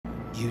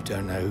You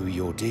don't know who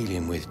you're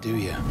dealing with, do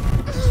you?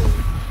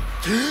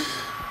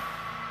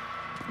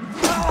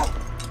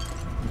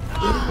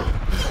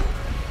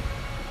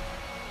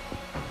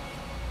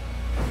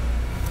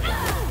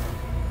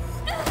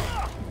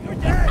 You're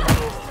dead!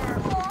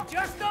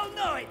 Just don't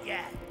know it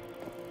yet!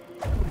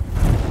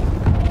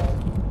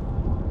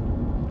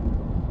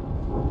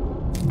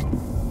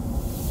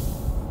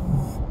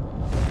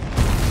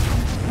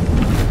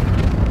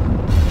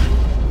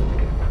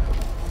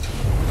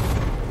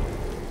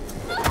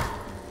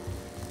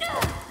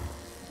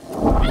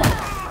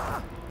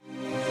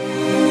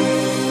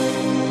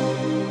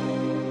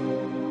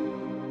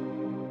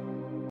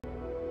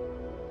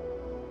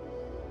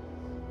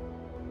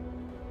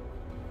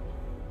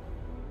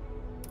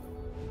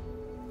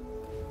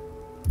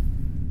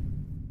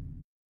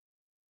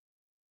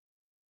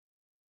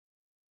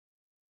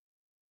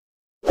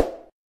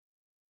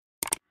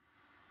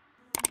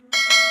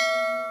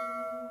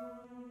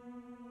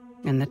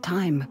 In the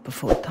time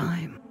before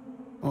time,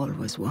 all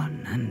was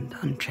one and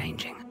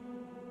unchanging.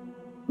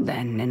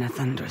 Then, in a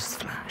thunderous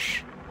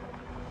flash,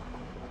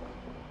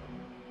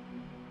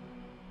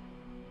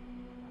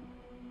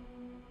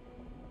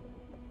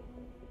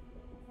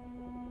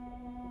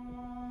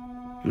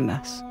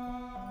 thus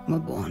were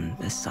born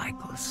the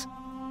cycles.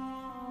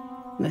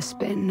 The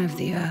spin of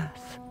the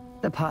earth,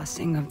 the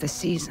passing of the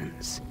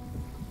seasons,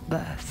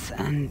 birth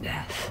and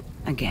death,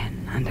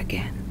 again and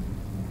again.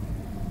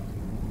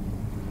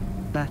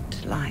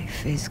 But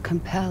life is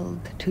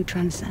compelled to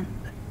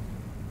transcend,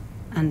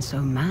 and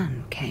so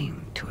man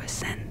came to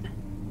ascend.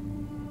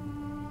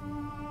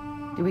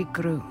 We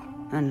grew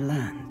and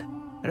learned,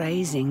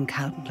 raising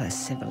countless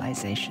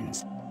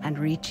civilizations, and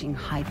reaching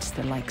heights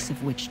the likes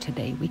of which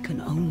today we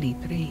can only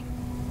dream.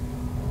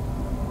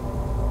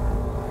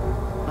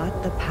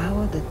 But the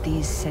power that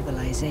these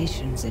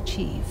civilizations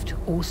achieved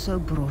also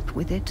brought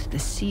with it the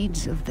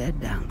seeds of their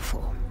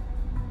downfall.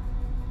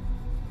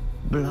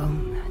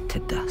 Blown to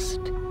dust,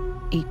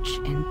 each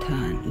in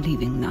turn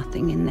leaving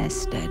nothing in their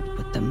stead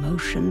but the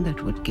motion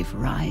that would give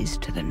rise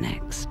to the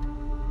next.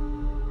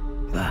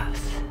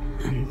 Birth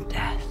and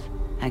death,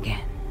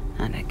 again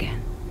and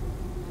again.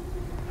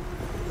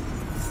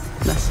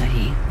 The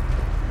Sahine,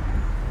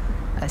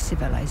 a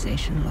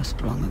civilization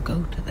lost long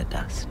ago to the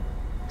dust,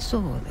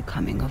 saw the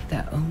coming of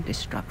their own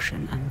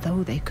destruction, and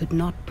though they could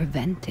not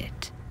prevent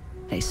it,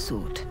 they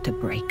sought to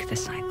break the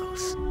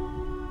cycles.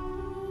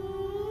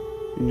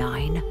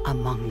 9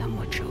 among them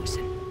were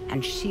chosen,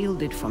 and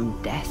shielded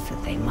from death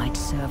that they might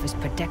serve as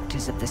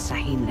protectors of the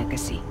Sahine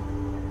legacy.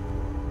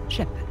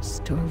 Shepherds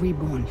to a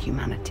reborn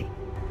humanity.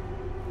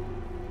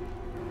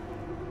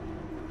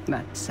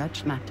 But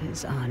such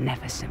matters are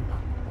never simple.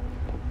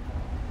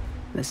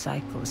 The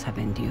cycles have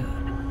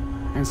endured,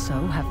 and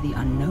so have the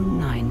unknown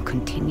 9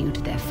 continued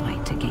their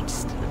fight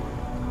against them.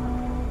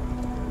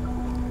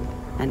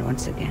 And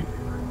once again,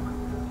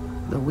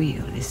 the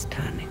wheel is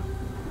turning.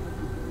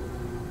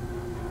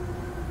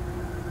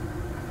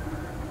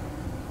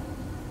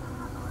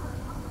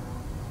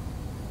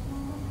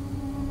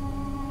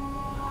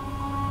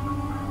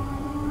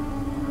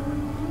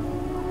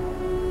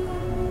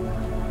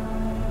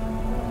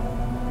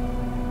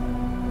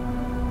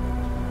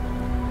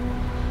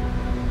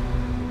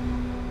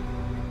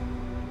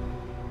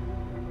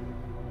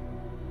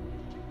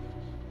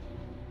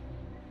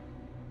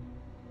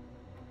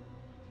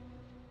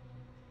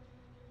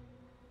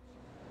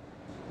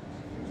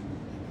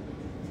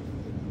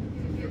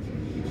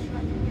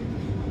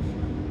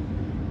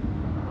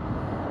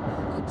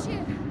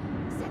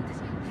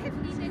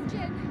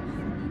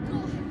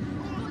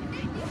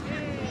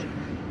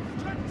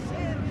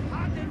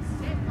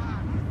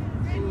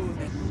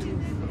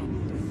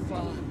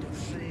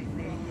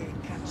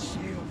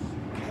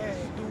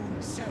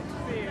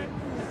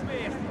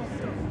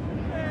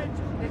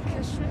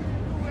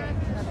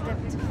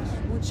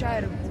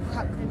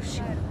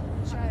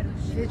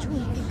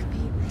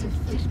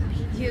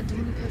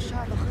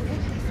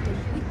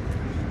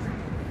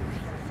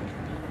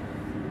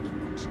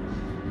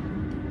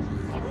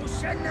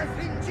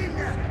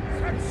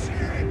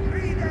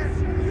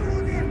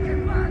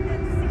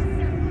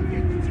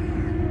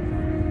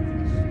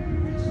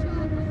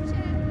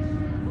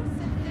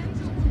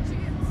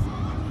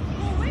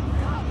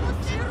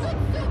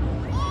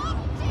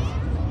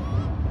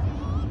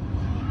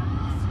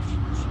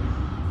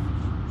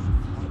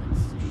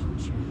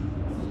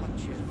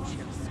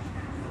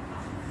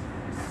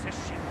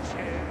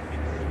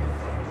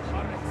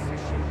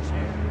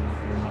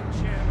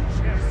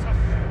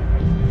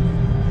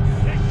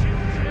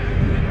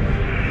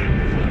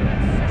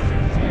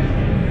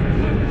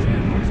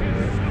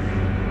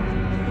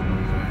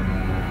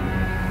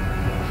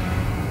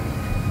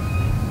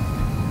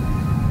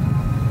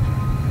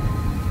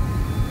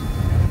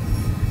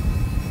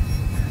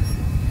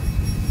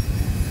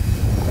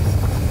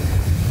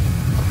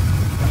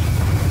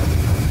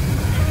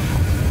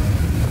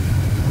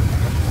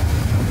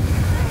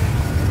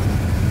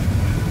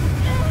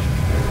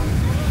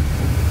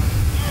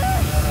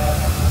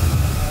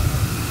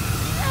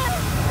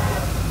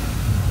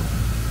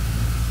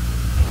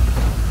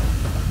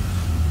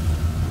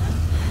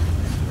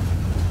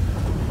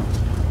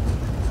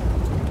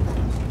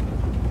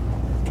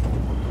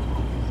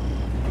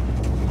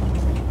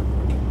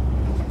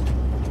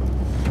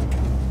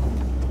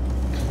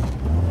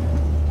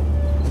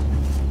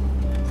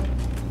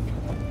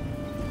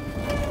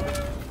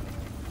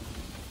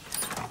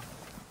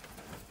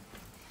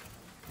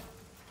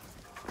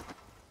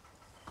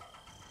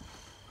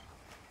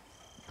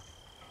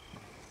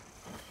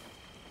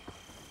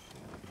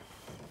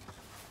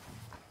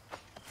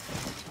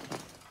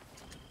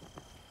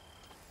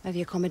 Are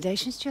the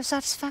accommodations to your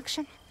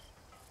satisfaction?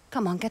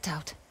 Come on, get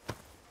out.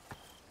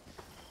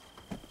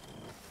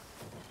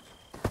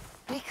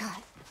 Rika,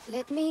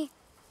 let me...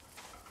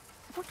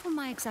 What were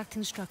my exact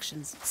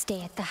instructions?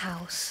 Stay at the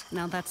house.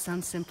 Now that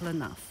sounds simple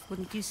enough,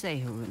 wouldn't you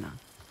say, Haroona?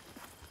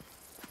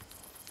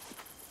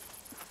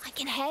 I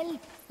can help.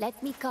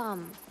 Let me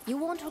come. You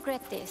won't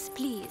regret this,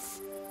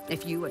 please.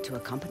 If you were to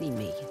accompany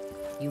me,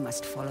 you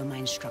must follow my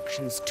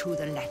instructions to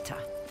the letter.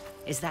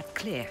 Is that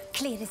clear?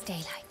 Clear as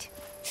daylight.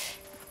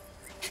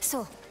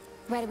 So,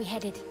 where are we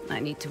headed? I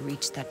need to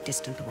reach that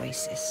distant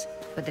oasis,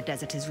 but the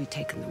desert has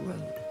retaken the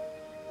road.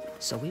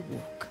 So we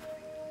walk.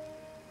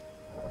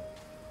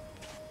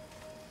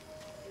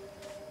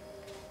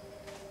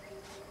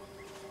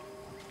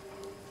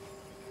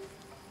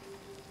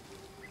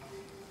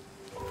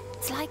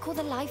 It's like all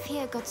the life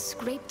here got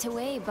scraped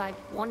away by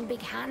one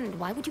big hand.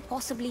 Why would you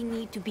possibly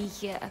need to be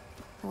here?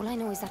 All I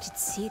know is that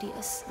it's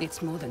serious.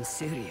 It's more than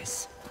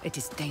serious. It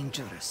is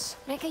dangerous.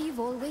 Rekka, you've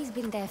always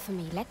been there for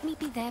me. Let me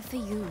be there for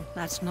you.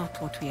 That's not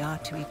what we are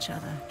to each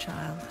other,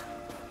 child.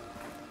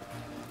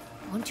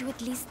 Won't you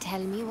at least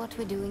tell me what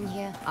we're doing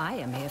here? I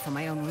am here for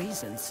my own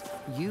reasons.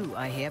 You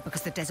are here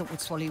because the desert would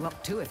swallow you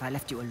up too if I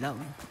left you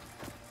alone.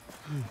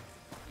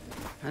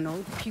 An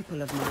old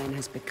pupil of mine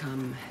has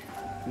become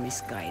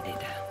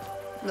misguided.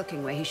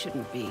 Looking where he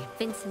shouldn't be.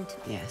 Vincent.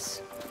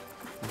 Yes,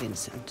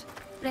 Vincent.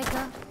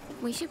 Rekka,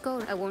 we should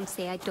go. I won't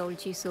say I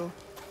told you so.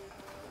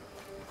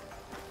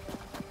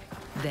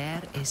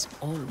 There is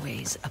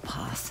always a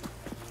path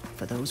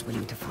for those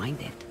willing to find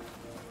it.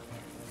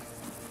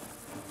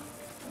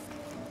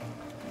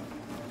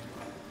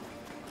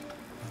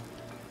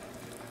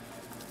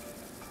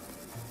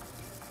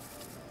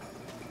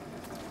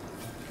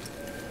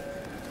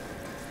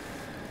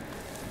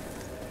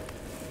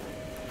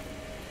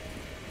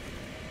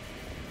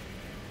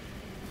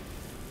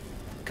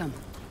 Come,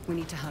 we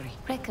need to hurry.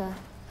 Rekka,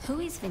 who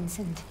is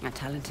Vincent? A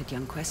talented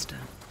young Quaestor.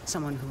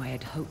 Someone who I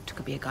had hoped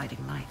could be a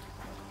guiding light.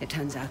 It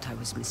turns out I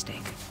was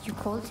mistaken. You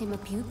called him a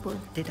pupil.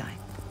 Did I?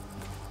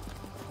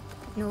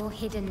 No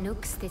hidden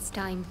nooks this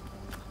time.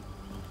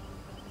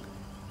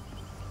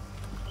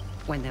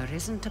 When there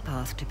isn't a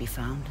path to be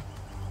found.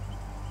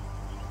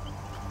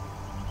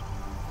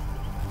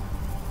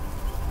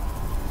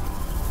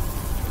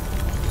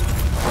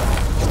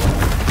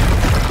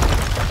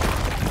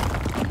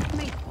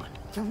 Make one.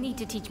 You'll need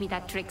to teach me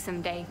that trick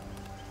someday.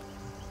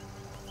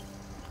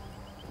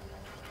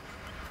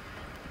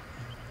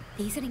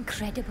 These are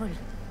incredible.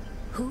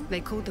 Who?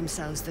 They called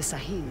themselves the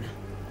Sahin,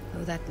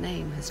 though that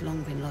name has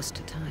long been lost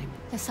to time.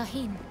 The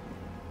Sahin.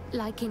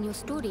 Like in your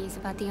stories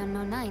about the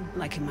Unknown Nine.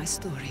 Like in my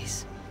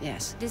stories,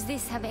 yes. Does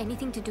this have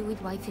anything to do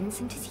with why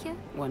Vincent is here?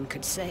 One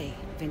could say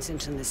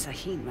Vincent and the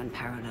Sahin run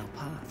parallel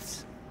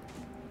paths.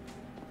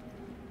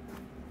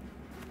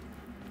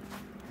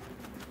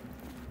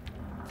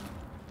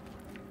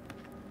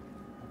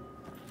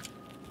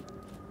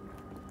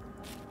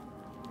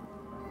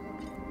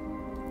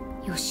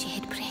 Your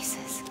shared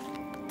braces.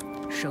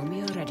 Show me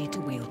you're ready to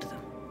wield them.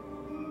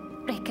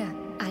 Rekka,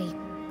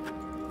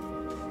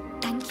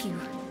 thank you.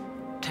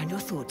 Turn your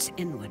thoughts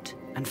inward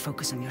and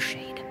focus on your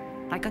shade,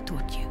 like I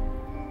taught you.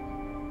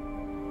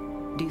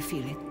 Do you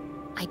feel it?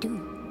 I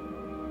do.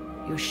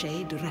 Your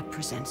shade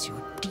represents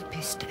your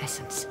deepest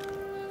essence.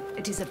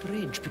 It is a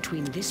bridge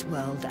between this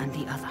world and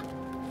the other.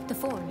 The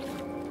Fold?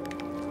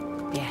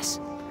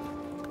 Yes.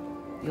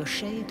 Your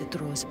shade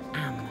draws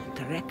Am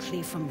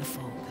directly from the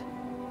fold.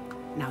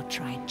 Now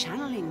try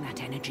channeling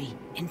that energy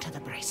into the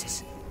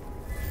braces.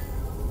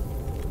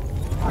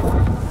 I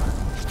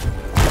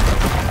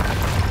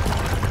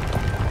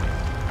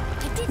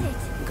did it!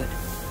 Good.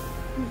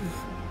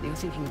 You're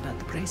thinking about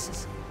the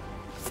braces?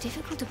 It's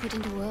difficult to put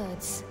into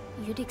words.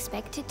 You'd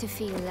expect it to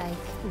feel like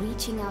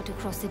reaching out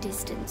across the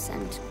distance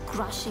and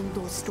crushing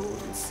those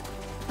stones.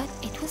 But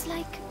it was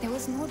like there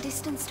was no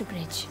distance to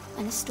bridge,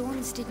 and the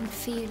stones didn't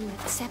feel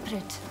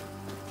separate.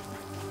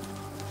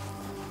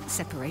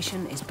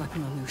 Separation is but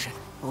an illusion,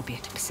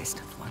 albeit a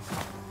persistent one.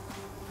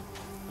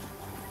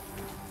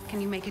 Can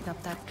you make it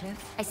up that cliff?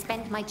 I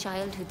spent my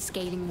childhood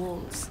scaling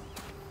walls.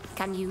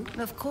 Can you?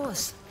 Of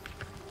course.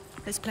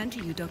 There's plenty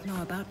you don't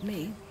know about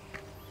me.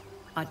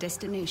 Our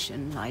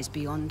destination lies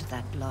beyond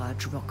that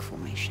large rock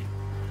formation.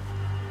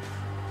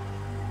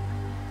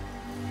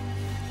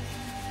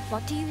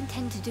 What do you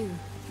intend to do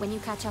when you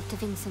catch up to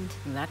Vincent?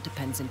 That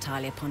depends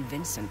entirely upon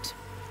Vincent.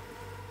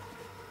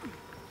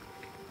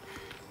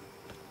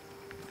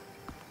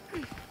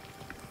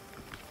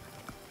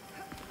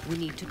 We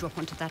need to drop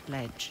onto that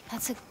ledge.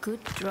 That's a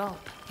good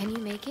drop. Can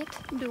you make it?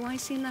 Do I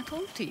seem that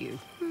old to you?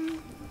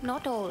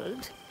 Not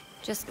old,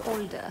 just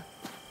older.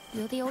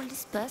 You're the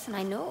oldest person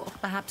I know.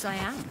 Perhaps I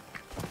am.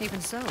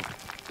 Even so,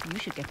 you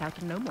should get out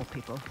and know more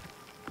people.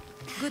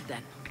 Good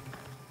then.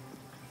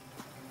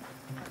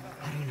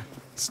 Haroona,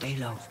 stay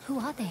low. Who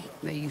are they?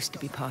 They used to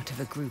be part of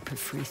a group of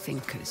free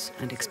thinkers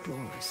and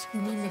explorers.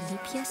 You mean the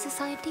Leap Year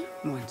Society?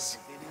 Once,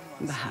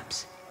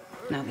 perhaps.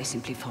 Now they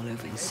simply follow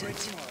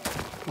Vincent.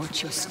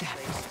 Watch your step.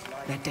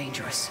 They're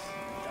dangerous.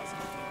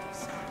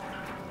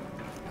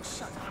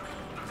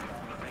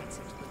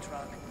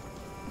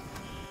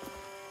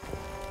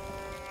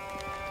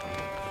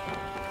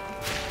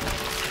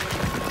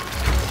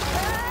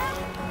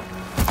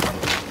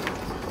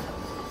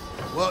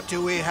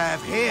 do we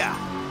have here?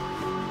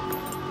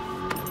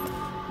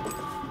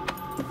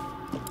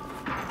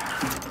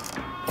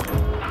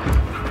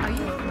 Are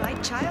you all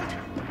right, child?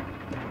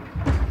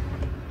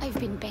 I've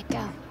been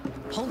better.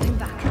 Hold him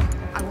back.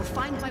 I will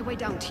find my way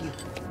down to you.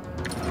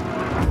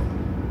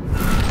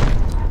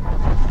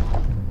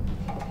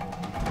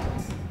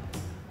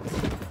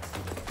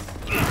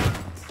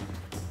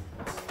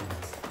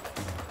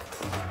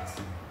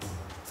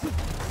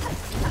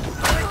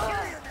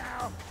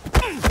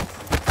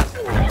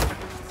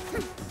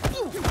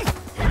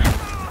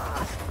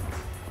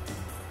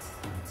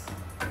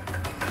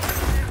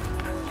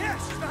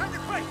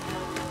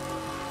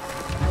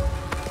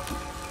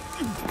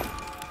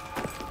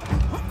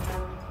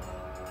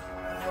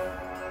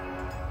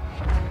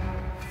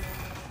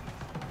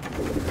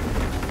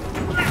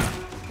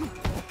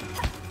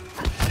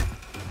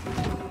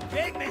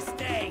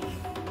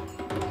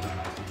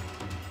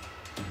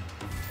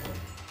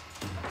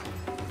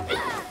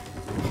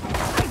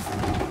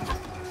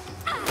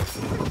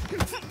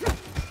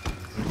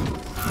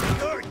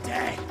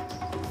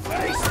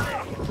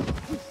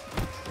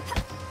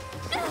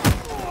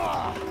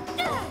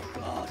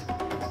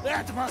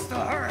 That must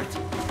have hurt!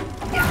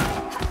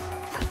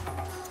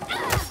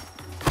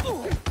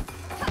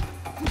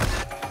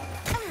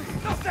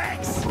 No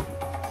thanks!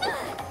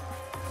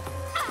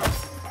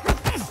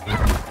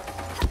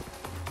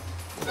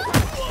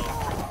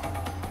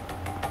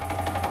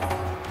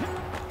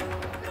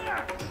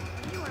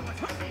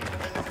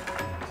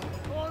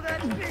 All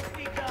that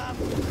fifty cup!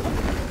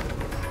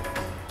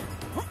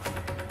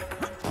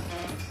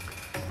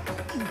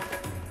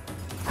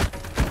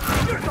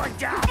 You're going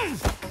down!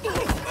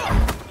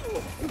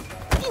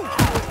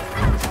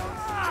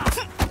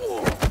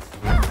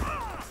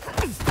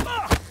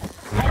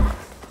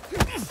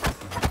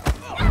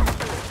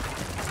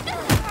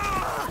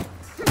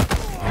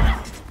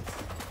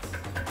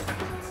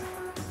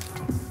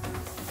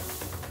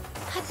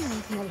 I'd be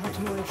making a lot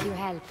more if you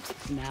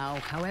helped. Now,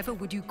 however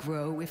would you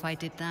grow if I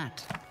did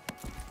that?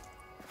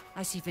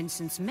 I see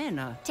Vincent's men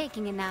are...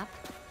 Taking a nap.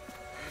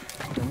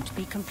 Don't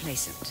be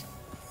complacent.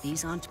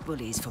 These aren't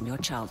bullies from your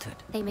childhood.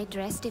 They may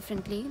dress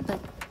differently, but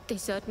they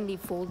certainly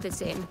fold the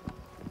same.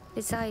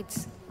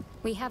 Besides,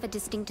 we have a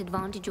distinct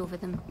advantage over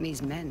them.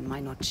 These men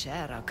might not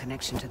share our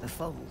connection to the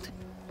fold,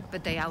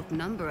 but they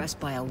outnumber us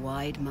by a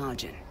wide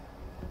margin.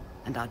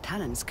 And our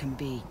talents can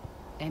be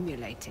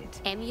emulated.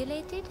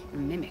 Emulated?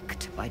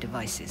 Mimicked by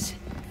devices.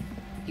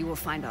 You will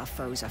find our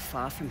foes are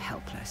far from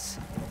helpless.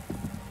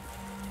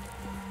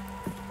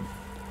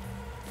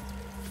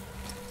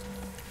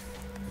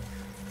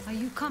 Are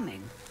you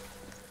coming?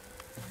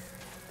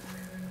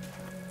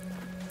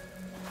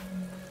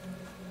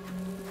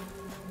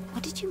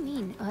 What did you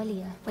mean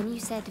earlier when you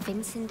said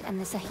Vincent and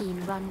the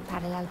Saheen run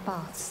parallel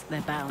paths?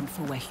 They're bound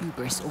for where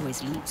hubris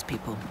always leads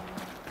people.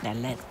 They're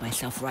led by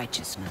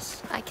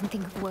self-righteousness. I can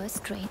think of worse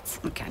traits.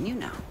 Can you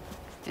now?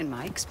 In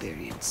my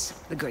experience,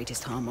 the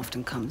greatest harm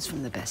often comes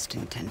from the best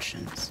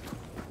intentions.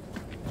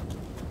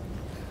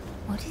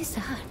 What is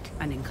that?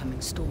 An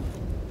incoming storm.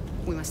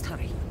 We must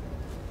hurry.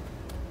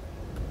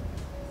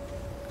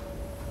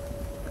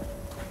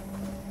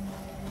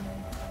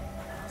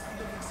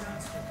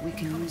 We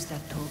can use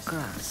that tall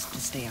grass to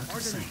stay out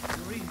of sight.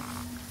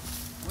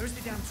 Where's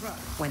the damn truck?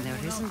 When there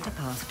isn't a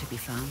path to be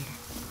found.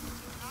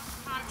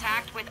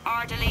 Contact with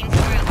Ardeline's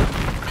group.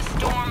 The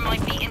storm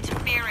might be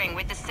interfering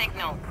with the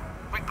signal.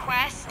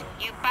 Request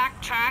you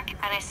backtrack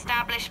and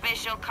establish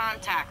visual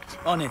contact.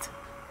 On it.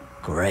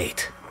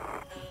 Great.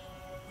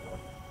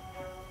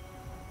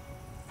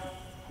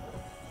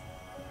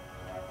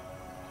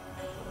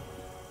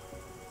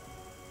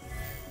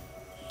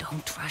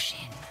 Don't rush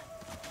in.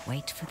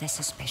 Wait for the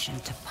suspicion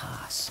to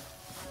pass.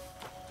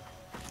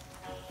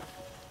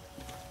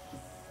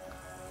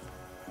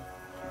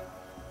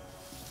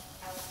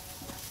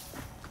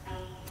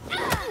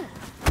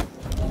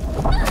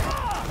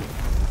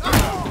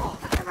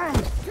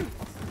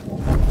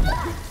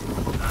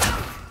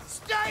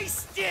 Stay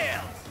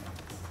still!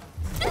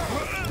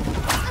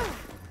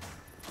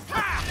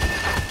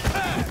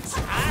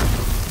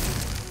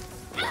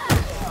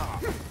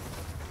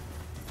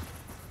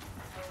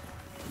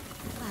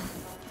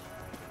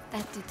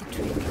 That did the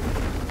trick. I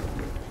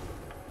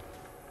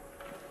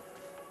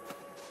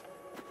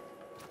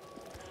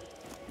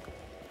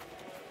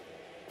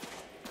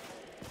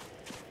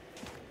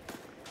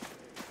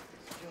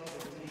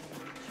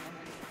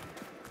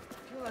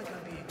feel like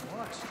I'm being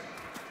watched.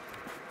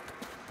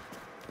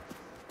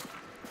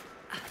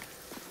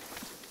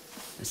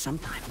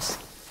 Sometimes,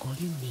 all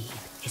you need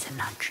is a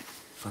nudge.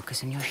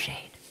 Focus on your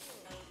shade.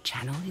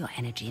 Channel your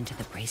energy into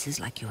the braces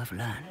like you have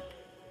learned.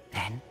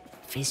 Then,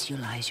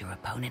 visualize your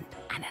opponent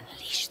and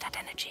unleash that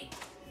energy.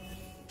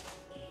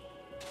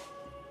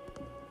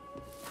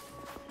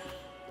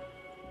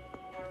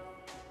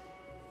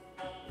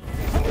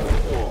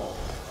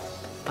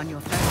 On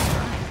your first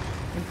try.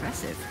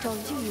 Impressive. Told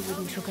you you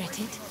wouldn't regret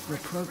it. Your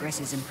progress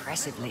is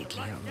impressive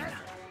lately, Haroona.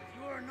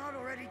 You are not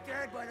already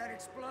dead by that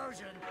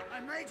explosion. I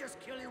may just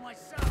kill you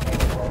myself.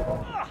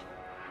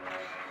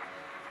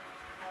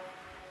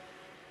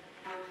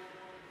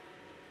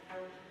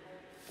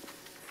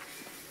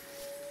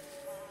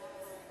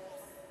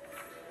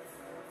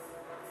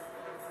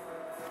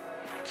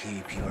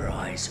 Keep your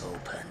eyes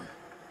open.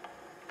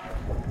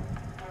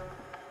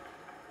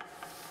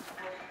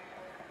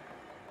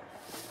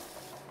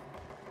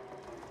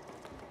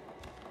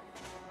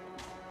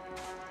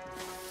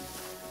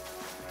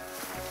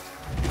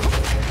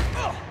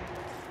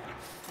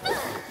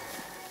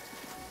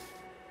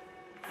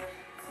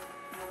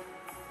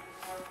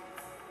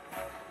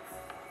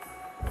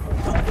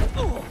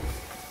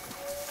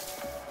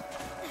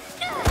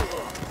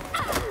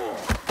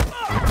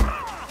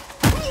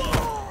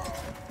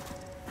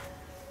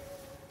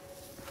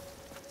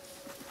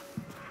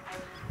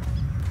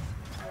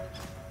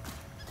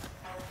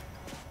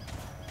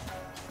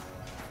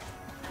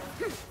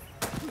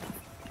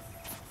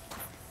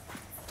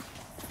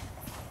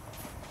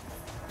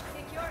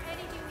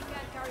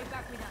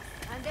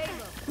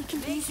 We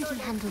can easily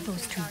handle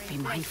those two. Be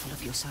mindful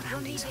of your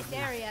surroundings,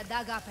 Haroona.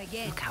 Dug up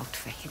again. Look out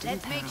for hidden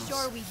Let's make perils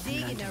sure we and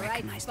dig learn in to the right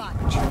recognize the spot.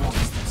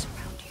 opportunities that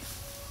surround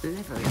you.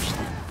 Leverage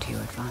them to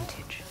your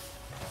advantage.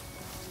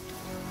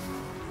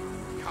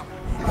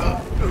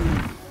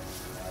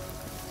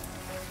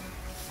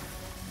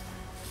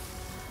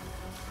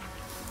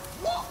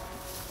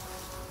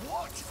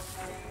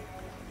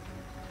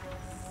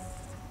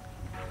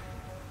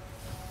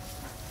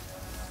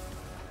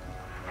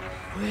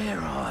 Where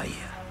are you?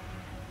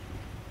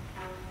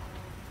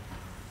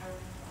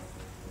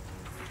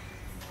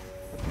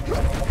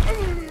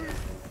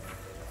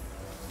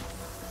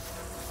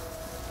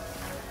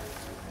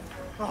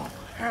 Oh,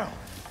 hell.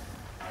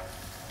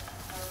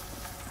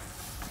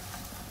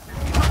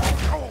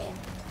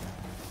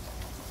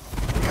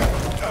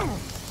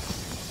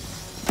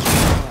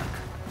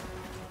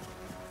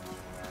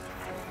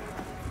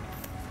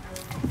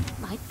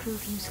 Might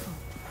prove useful.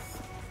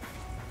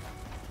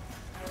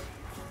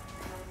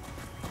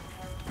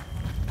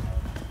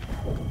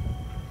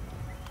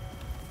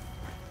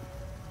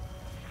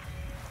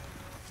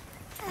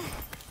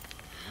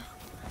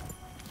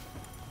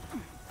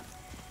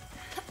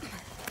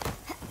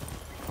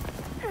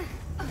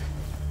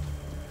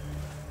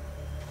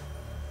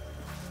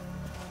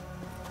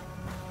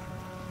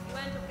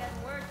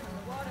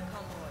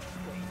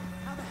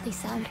 They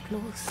sound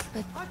close,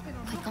 but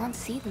I can't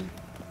see them.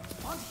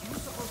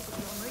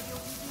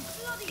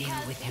 Deal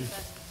with him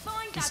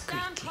Find that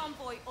damn discreetly.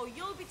 convoy, or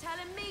you'll be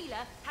telling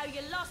Mila how you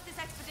lost this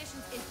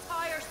expedition's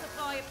entire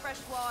supply of fresh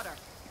water.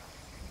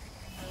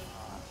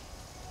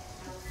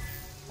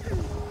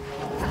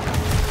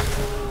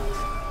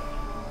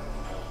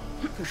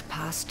 Push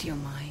past your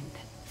mind,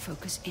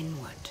 focus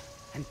inward,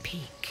 and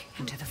peek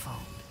into the fold.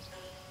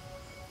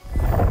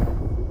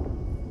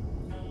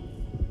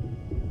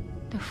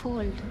 The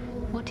fold.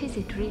 What is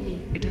it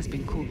really? It has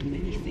been called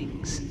many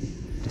things.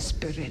 The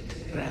spirit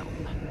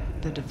realm,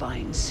 the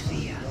divine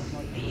sphere,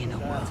 the inner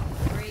world.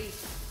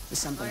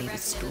 Some believe it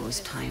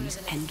stores time's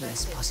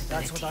endless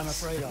possibilities, That's what I'm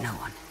afraid but of. no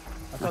one,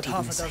 I've not got even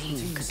half a dozen Sahim,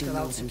 teams could do still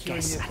more out than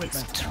securing guess the at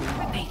its equipment.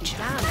 true nature.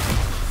 Damn.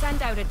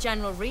 Send out a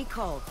general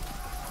recall.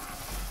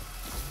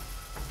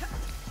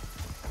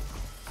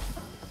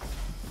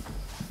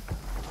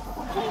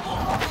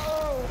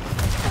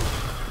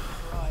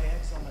 Dry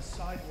eggs on the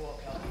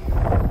sidewalk out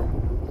here.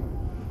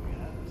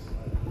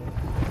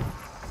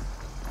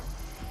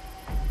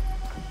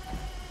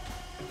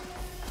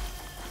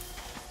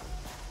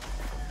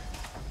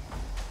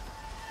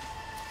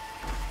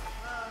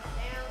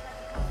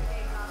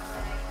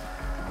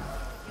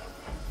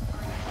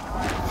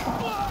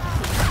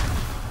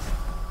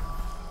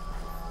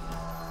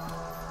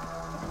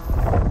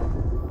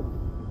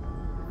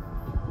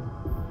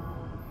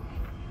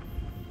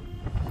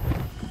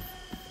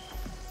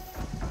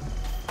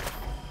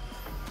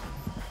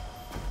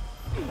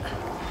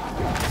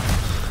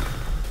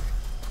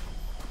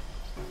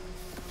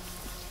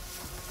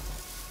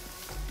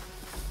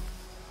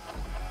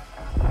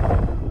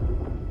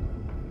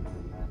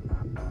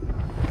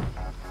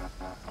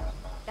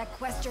 That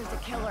Quaestor's a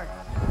killer.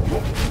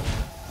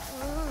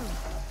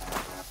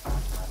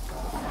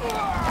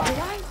 Did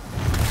I?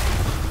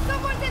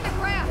 Someone's in the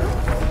ground!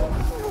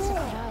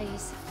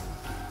 Surprise.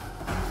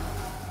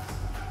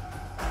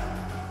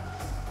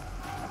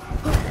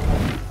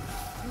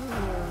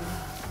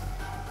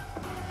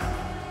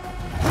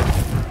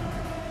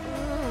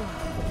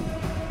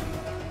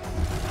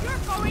 You're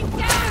going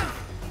down!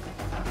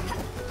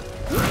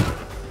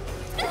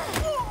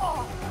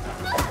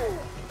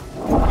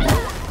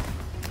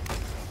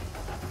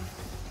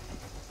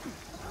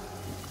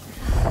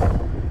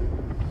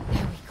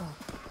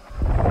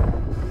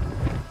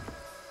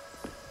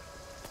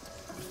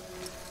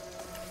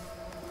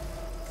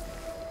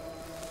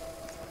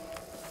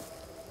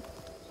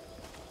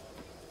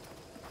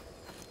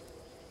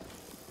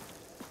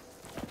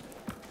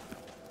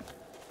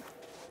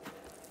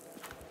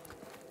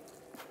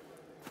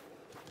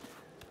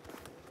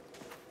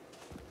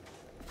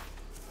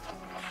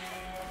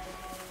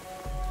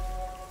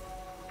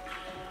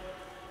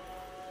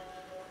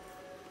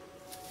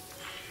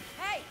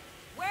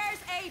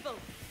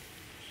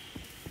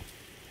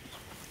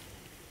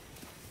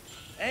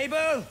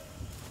 Abel!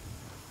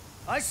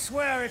 I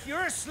swear, if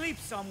you're asleep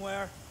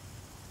somewhere...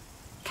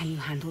 Can you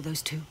handle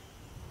those two?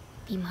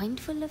 Be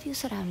mindful of your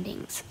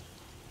surroundings.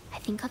 I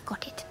think I've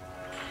got it.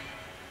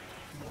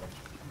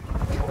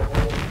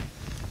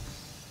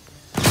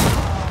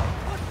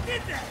 What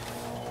did that?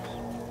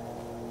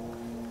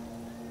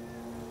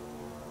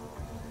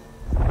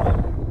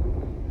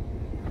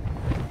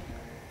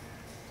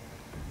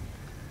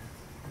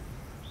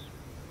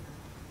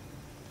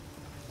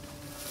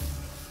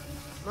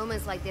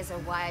 Moments like this are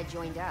why I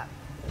joined up.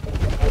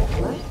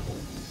 What?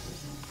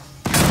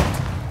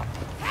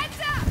 Heads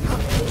up!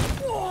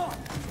 This will hurt!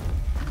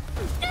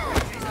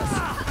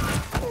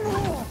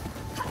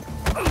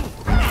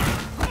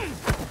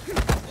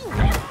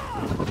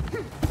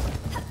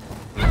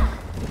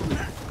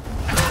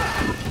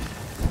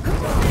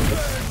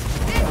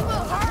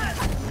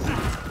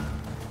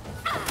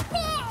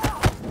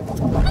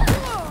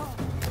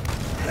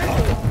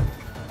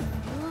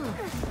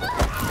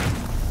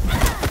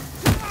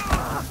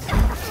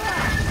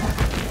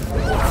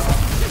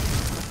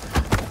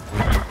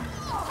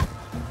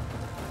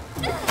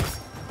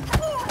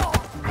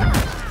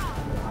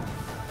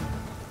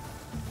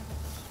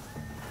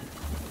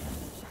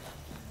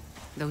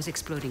 Those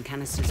exploding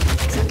canisters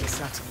aren't exactly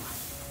subtle.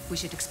 We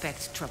should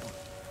expect trouble.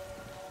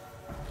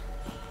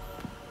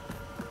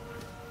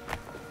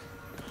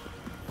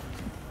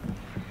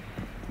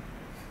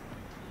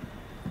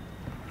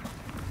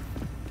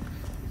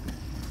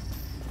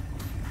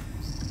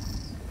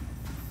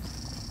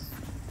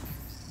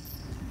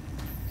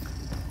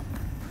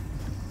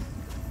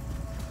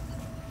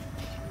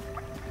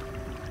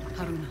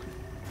 Haroona,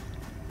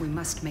 we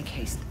must make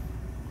haste.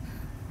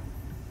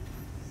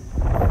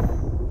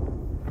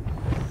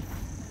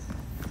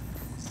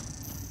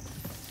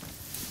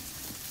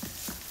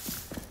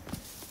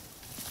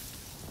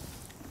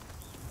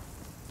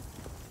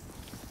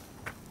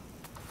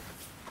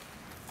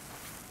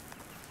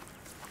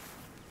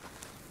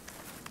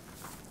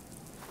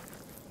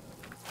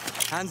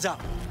 Hands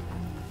up.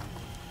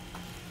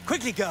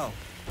 Quickly go.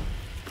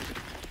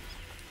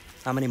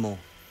 How many more?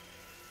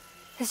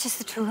 There's just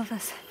the two of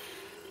us.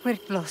 We're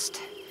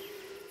lost.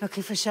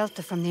 Looking for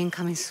shelter from the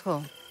incoming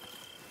squall.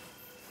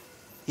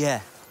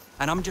 Yeah,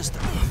 and I'm just...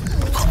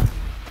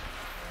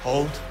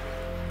 Hold.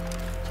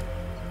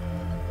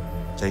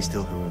 Stay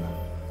still, Haroona.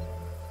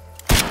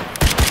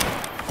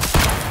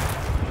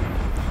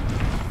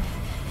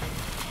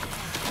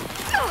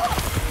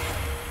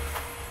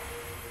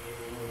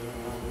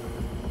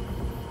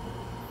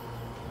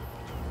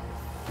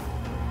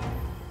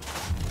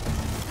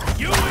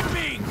 You and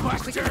me,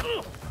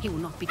 Quaestor! He will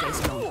not be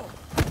days long.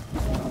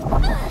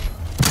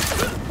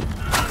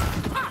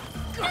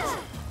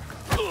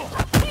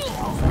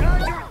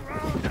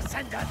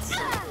 Descendants!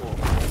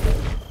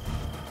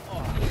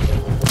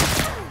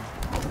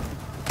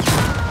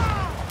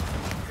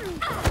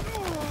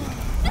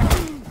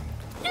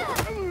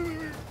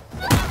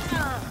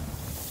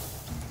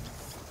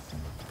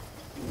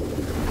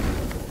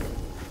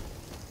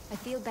 I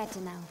feel better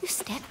now. You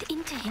stepped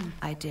into him.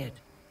 I did.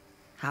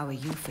 How are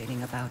you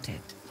feeling about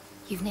it?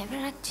 You've never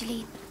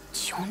actually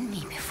shown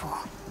me before.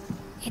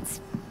 It's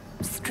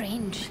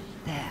strange.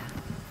 There.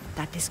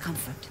 That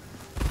discomfort.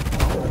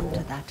 Hold on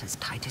to that as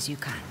tight as you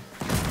can.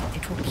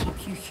 It will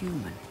keep you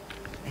human.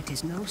 It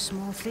is no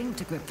small thing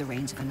to grip the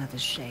reins of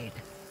another's shade.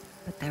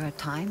 But there are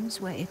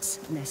times where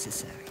it's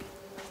necessary.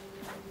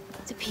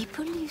 The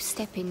people you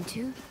step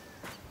into,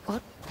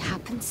 what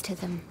happens to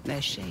them?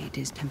 Their shade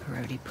is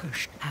temporarily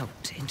pushed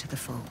out into the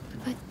fold.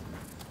 But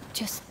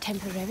just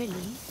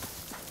temporarily,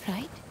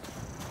 right?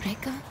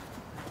 Rekka?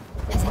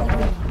 Has anyone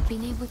not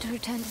been able to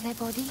return to their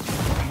body?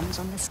 Depends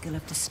on the skill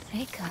of the...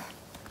 Rekka,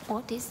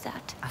 what is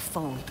that? A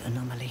fold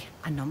anomaly.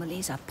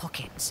 Anomalies are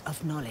pockets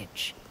of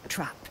knowledge,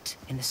 trapped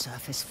in the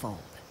surface fold.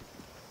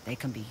 They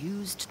can be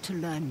used to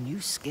learn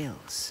new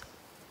skills.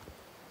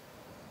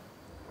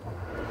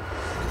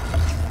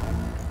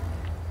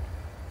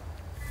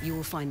 You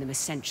will find them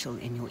essential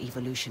in your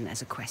evolution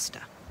as a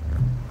Quaestor.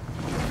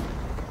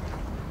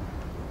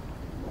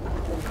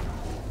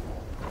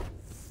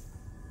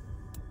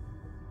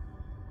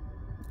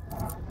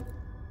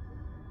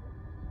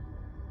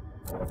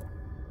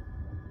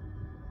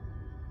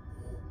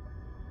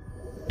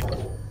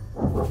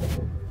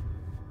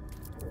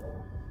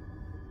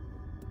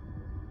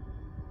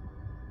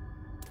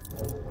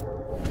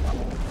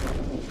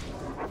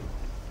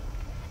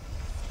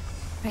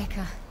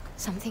 Rekka,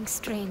 something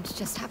strange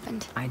just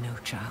happened. I know,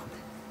 child.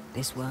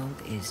 This world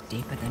is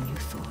deeper than you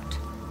thought.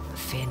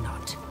 Fear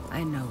not.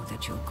 I know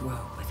that you'll grow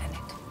within it.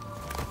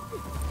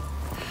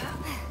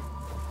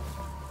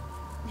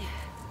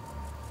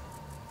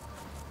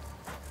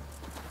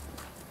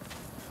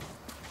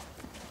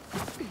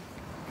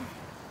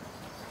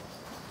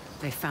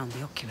 They found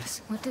the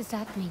Oculus. What does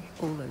that mean?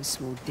 All those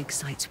small dig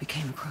sites we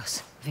came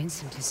across.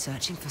 Vincent is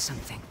searching for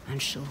something,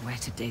 unsure where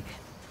to dig.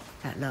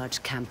 That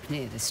large camp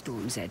near the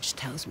storm's edge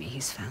tells me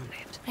he's found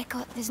it.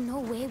 Rekka, there's no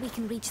way we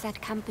can reach that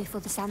camp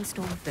before the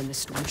sandstorm. Then the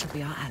storm should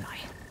be our ally.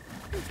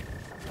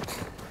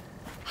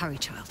 Hurry,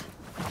 child.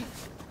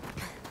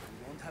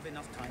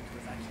 enough time to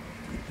evacuate.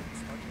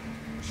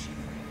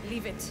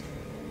 Leave it.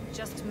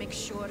 Just make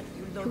sure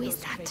you load Who is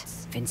those that?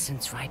 crates.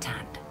 Vincent's right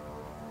hand.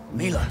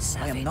 Mila, I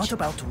Savage. am not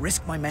about to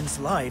risk my men's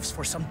lives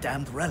for some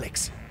damned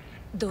relics.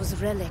 Those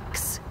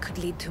relics could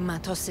lead to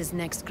Matos's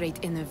next great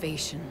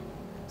innovation.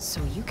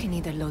 So you can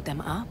either load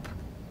them up,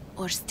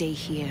 or stay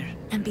here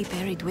and be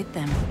buried with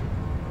them.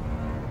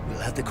 We'll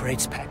have the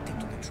crates packed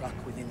into the truck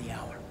within the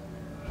hour.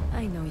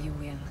 I know you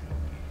will.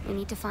 We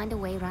need to find a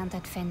way around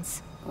that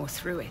fence. Or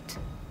through it.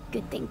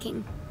 Good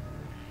thinking.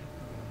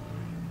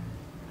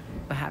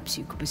 Perhaps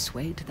you could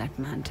persuade that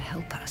man to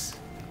help us.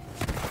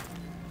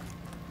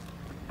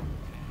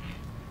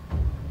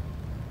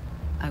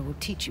 I will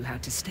teach you how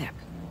to step.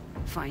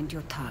 Find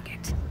your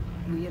target.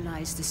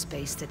 Realize the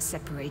space that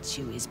separates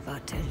you is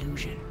but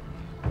illusion.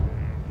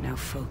 Now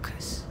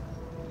focus,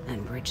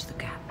 and bridge the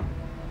gap.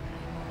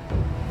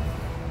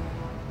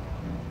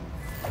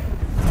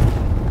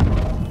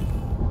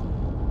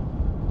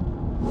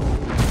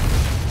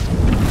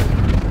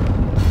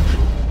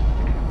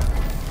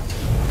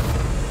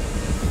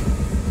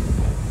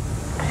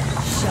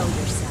 Show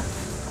yourself.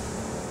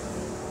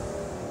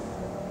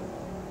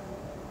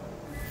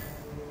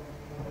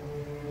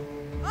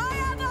 I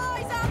have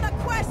eyes on the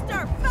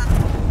Quaestor!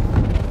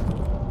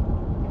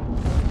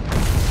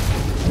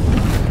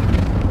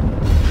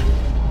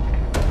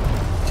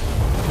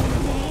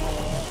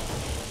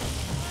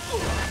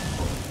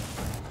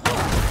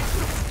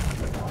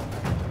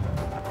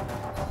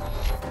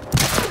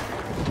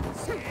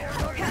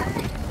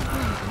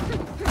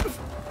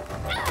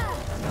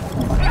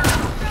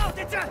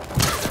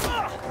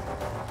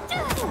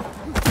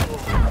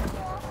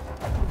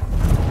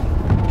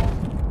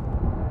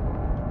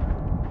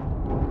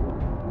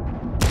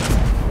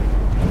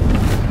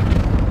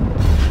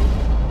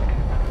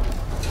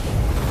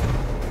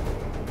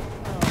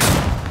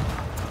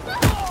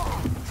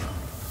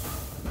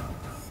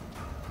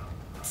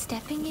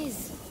 Stepping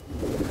is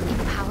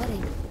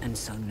empowering. And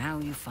so now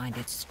you find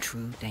its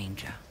true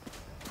danger.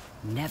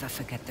 Never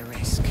forget the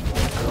risk.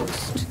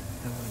 Ghost,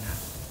 Haroona.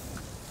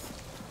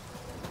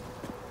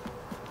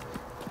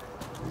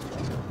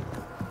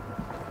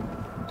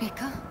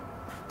 Becca?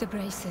 The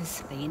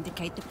braces. They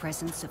indicate the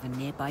presence of a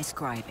nearby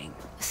scribing.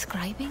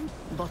 Scribing?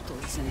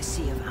 Bottles in a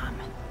sea of am,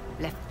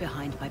 left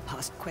behind by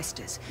past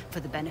questers for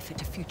the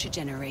benefit of future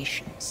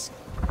generations.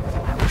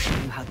 I will show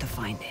you how to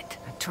find it.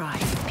 Try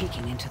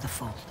peeking into the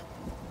fold.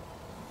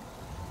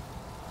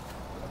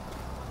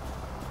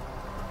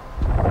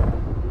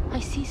 I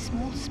see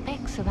small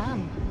specks of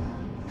am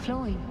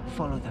flowing.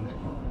 Follow them.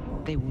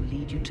 They will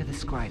lead you to the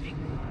scribing.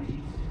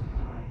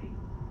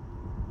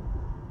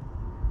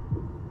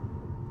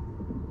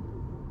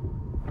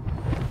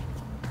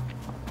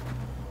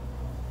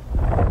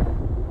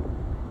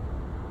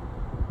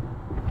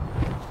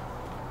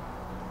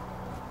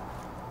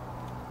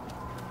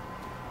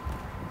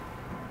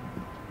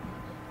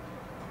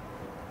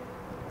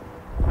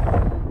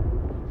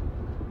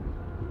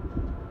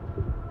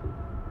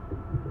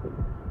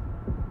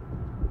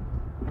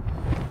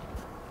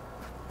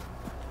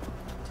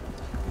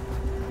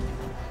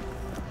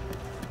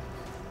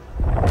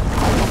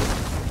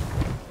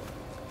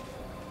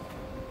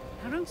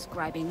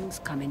 Scribings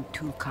come in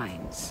two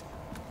kinds.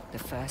 The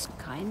first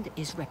kind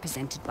is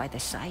represented by the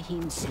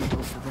Sahim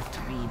symbol for the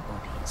three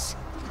bodies.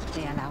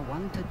 They allow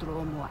one to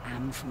draw more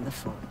am from the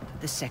fold.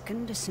 The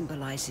second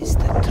symbolizes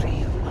the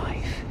tree of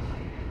life.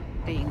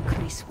 They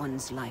increase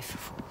one's life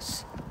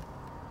force.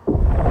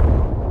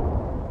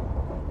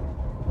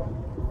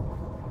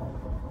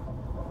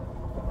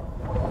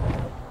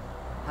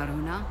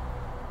 Haroona,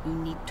 you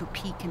need to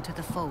peek into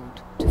the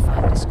fold to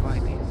find the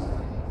scribing.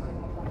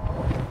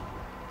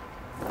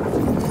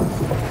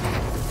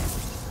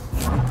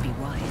 Be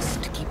wise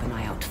to keep an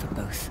eye out for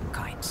both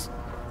kinds.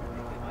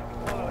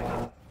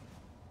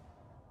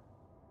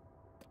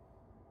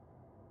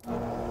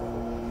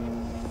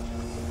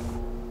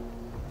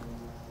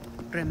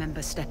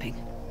 Remember stepping.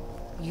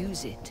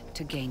 Use it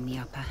to gain the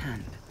upper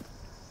hand.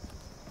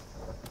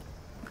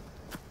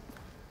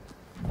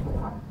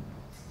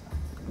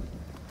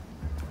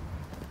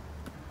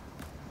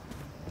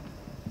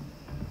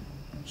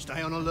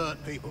 Stay on alert,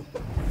 people.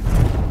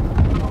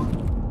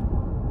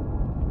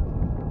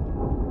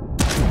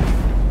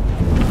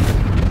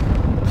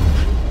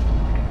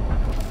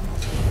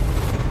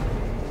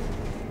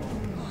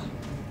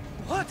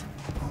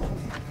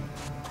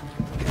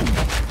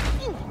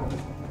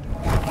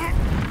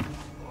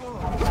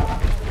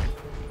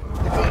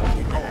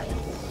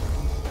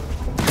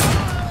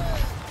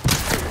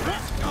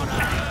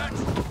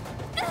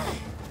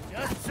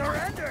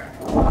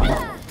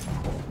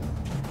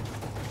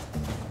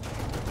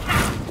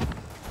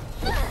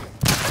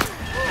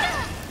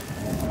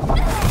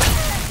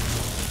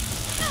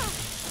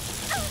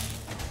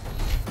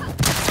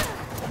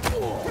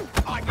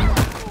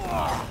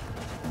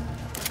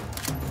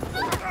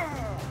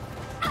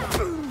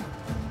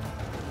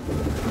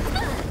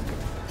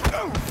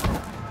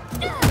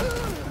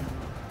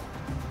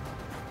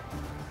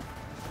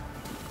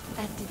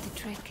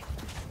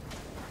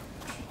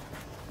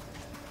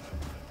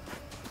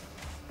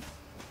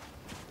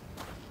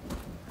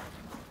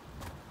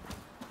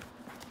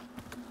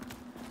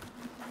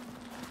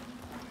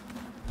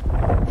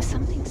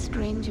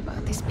 strange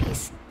about this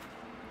place.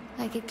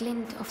 Like a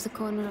glint off the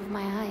corner of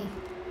my eye.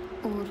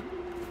 Or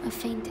a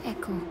faint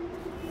echo.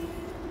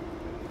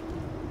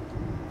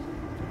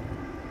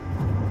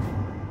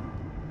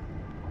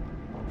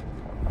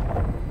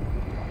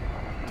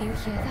 Do you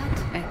hear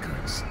that?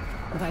 Echoes.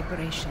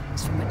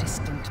 Vibrations from a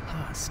distant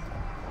past.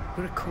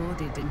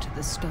 Recorded into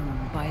the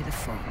stone by the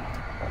fold,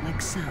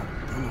 like sound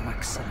on a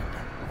wax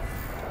cylinder.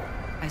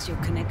 As your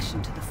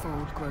connection to the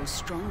fold grows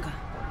stronger,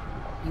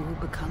 you will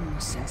become more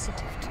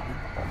sensitive to them.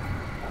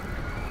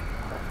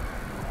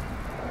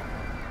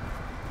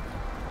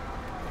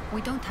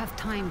 We don't have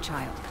time,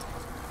 child.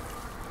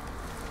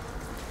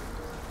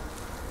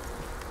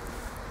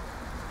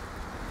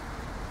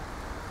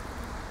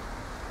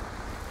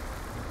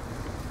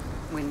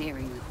 We're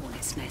nearing the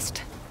hornet's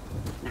nest.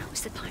 Now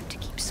is the time to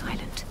keep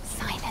silent.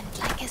 Silent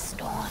like a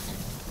storm.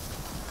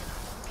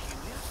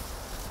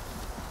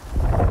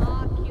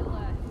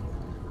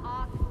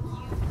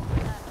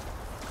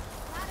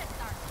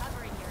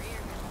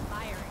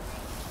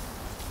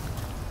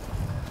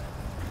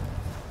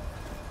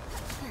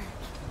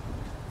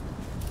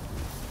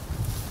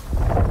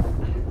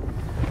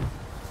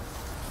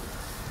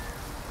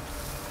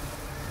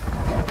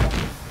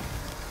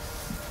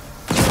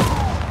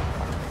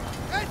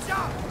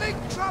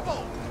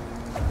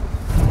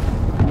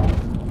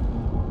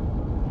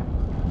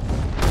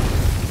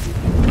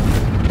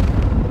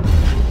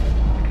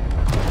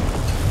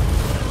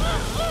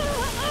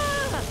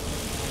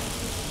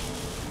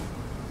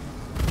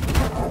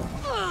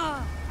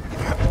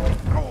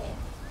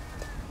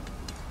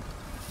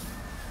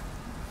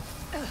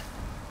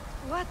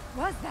 What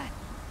was that?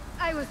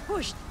 I was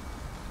pushed.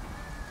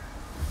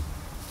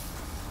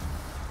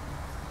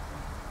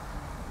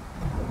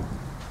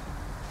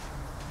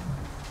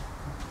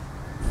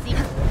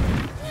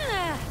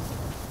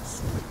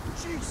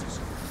 Jesus!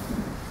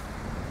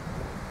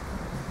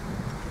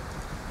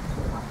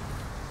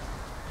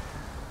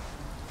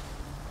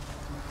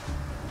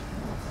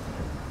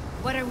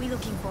 What are we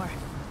looking for?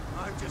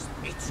 I'm just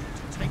itching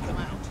to take them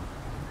out.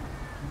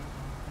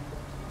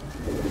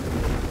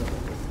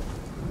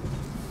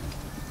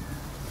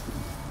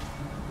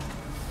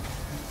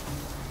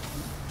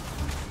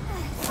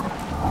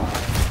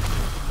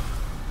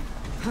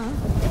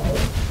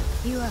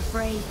 You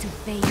afraid to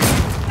face?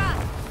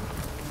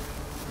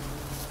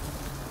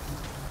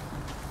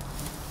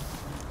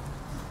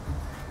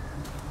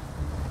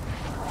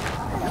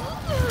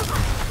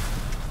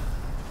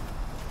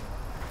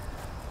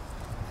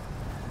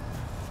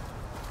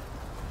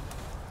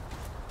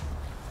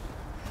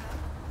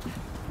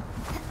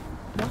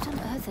 What on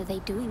earth are they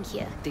doing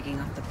here? Digging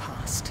up the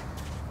past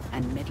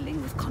and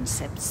meddling with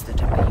concepts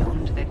that are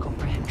beyond their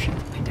comprehension.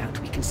 I doubt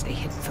we can stay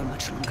hidden for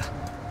much longer.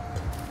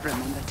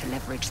 Remember to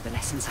leverage the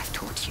lessons I've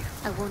taught you.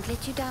 I won't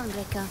let you down,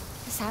 Rekka.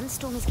 The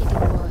sandstorm is getting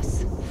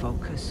worse.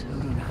 Focus,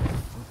 Haroona.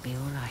 We'll be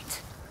all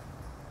right.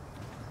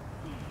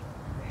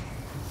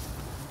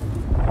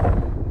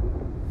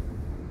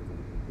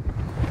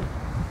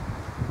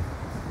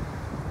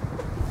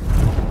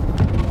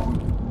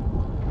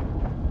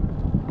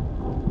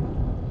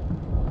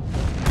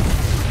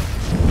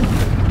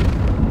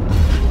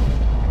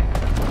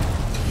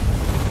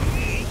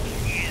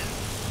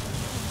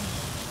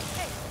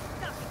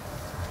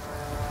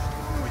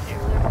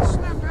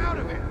 Snap out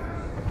of it!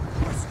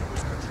 Quaestor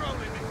was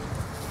controlling me.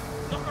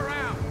 Look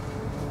around!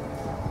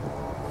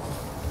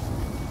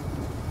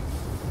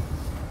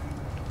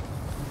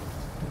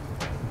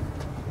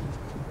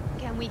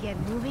 Can we get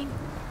moving?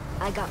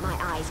 I got my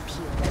eyes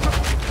peeled.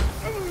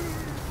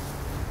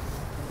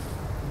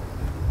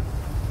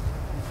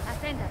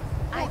 Ascendant,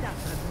 eyes up.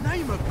 In the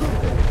name of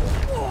God!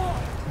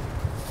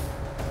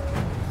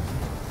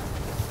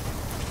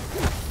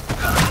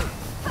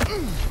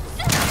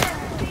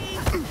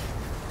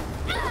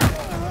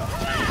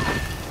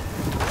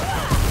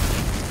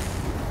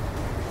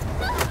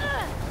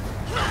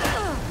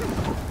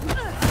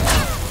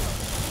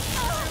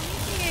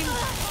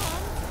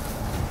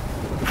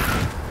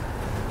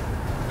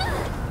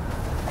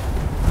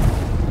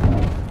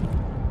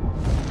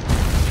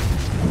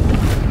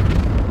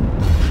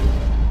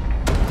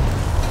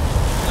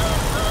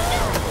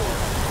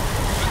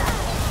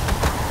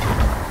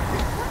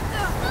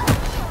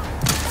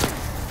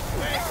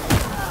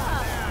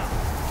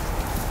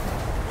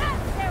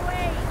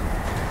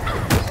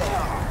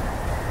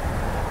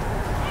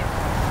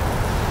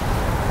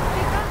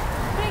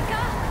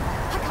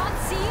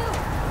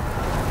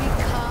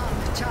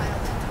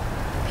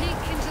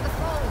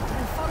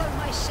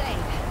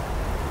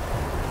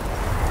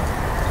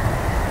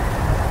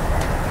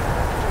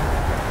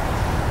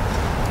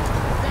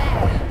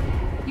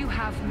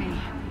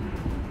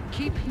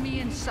 Keep me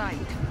in sight.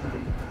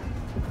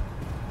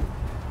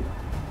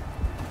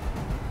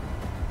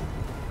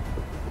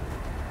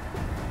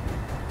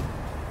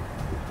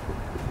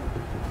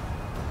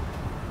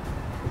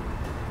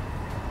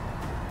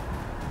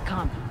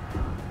 Come.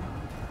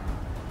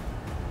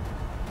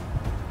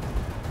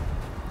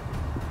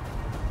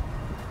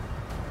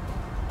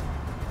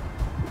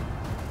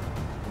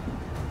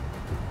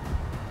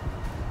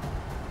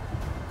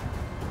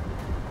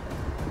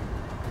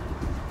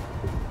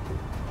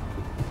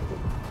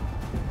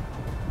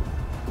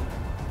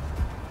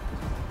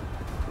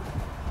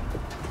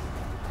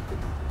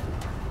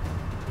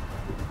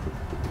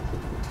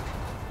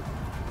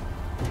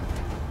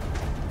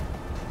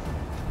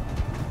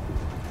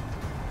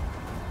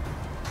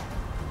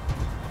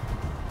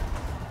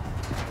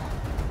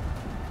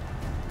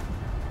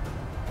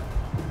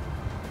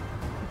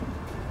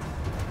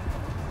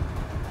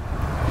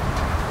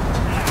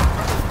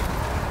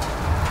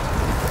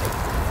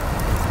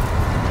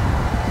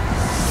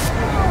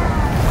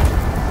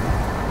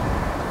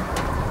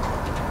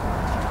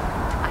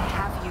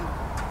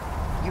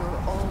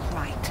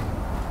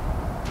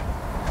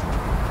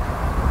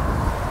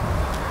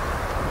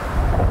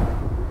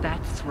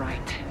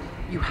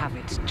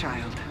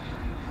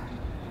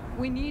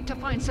 We need to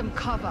find some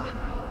cover.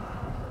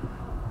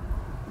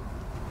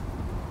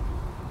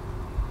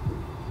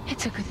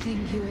 It's a good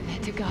thing you were there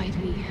to guide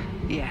me.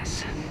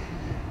 Yes.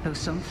 Though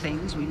some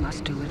things we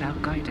must do without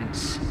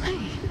guidance.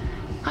 Hey,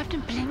 I've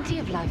done plenty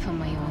of life on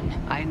my own.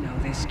 I know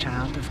this,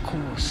 child, of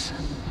course.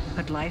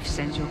 But life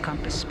sends your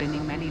compass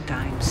spinning many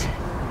times.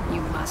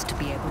 You must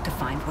be able to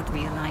find what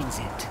realigns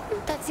it.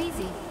 That's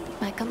easy.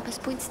 My compass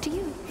points to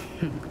you.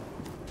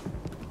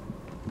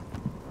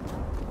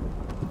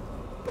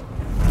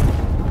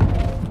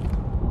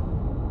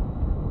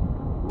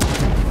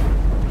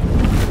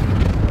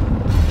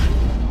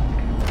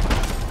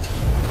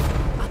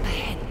 Up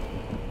ahead.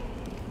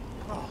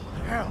 Oh,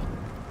 hell.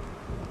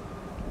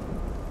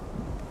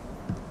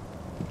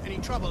 Any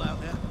trouble out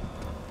there?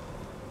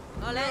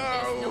 I'll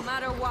end this no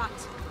matter what.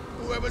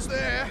 Whoever's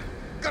there,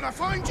 gonna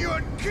find you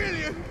and kill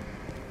you!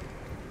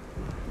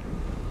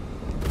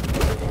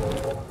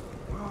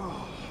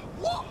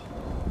 What?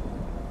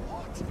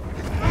 What?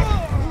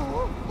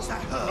 Is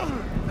that her?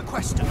 The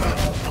Quaestor?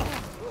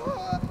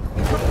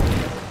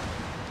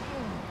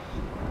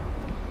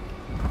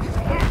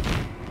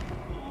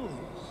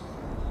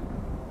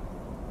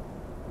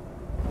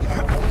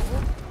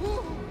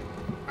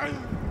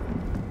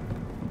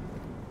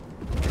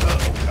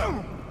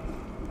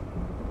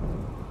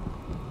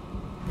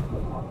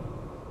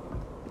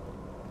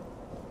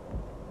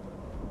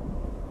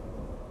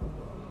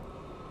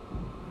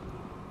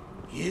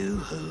 You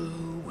who?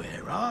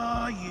 Where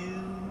are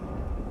you?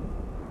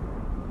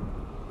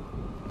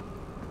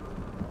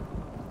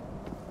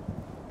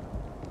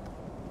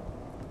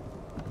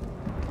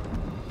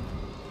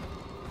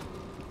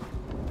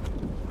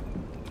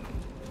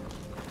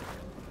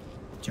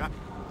 Jack.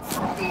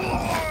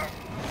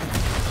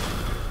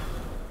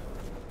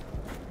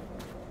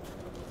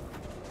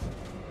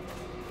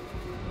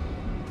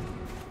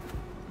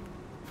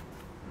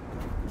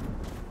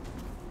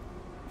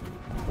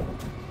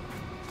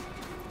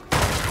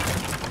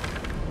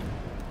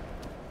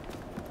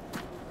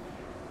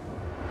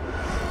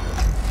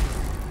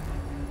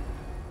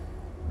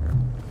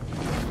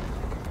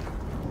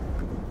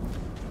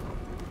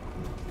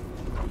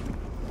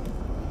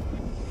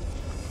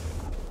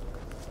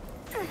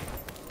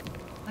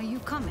 Are you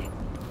coming?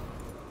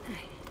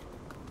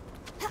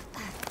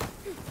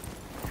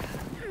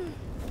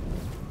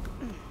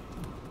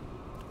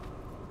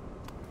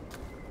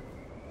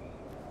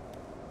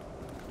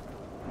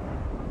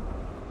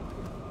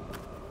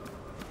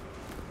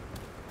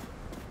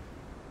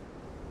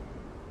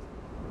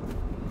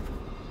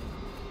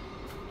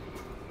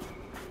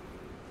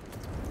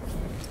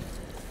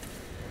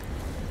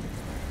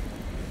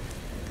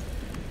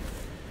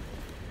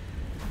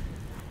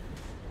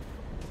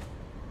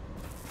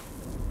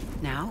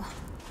 Now,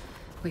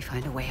 we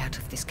find a way out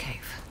of this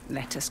cave.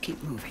 Let us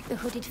keep moving. The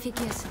hooded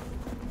figures.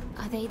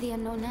 Are they the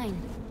unknown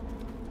nine?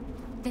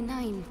 The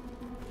nine.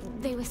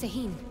 They were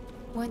Sahin,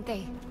 weren't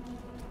they?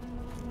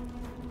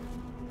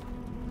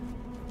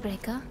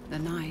 Breaker? The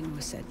nine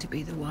were said to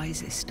be the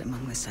wisest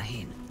among the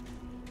Sahin,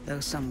 though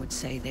some would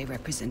say they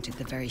represented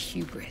the very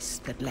hubris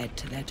that led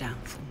to their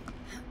downfall.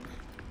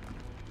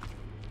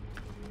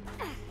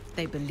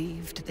 They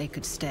believed they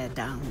could stare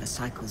down the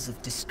cycles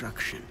of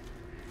destruction.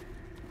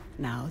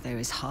 Now there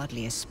is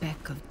hardly a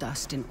speck of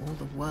dust in all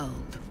the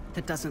world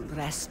that doesn't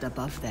rest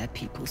above their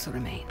people's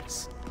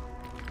remains.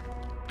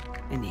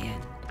 In the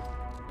end,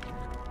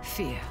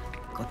 fear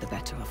got the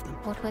better of them.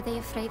 What were they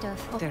afraid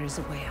of? There is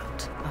a way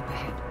out, up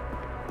ahead.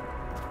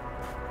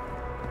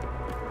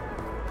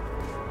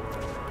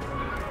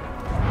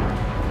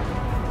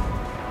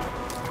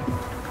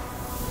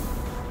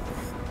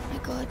 My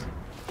God,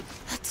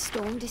 that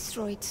storm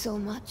destroyed so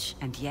much.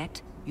 And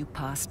yet, you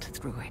passed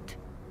through it.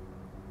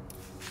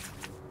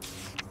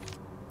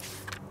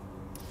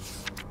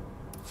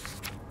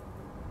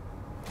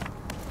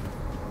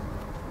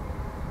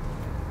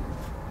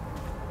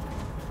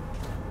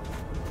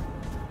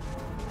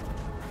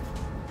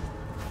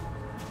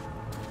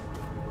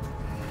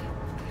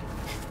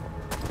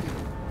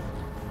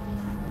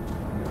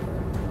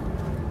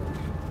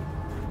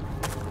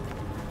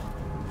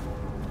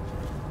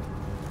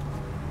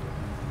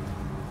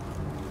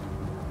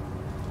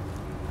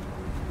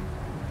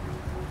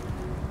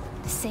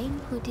 Same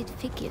hooded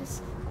figures.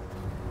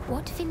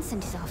 What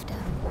Vincent is after?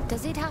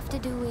 Does it have to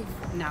do with...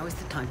 Now is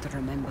the time to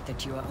remember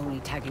that you are only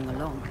tagging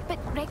along. But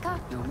Rekka...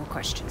 No more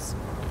questions.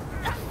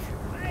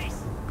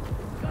 Face!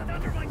 Got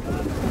under my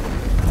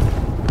cover!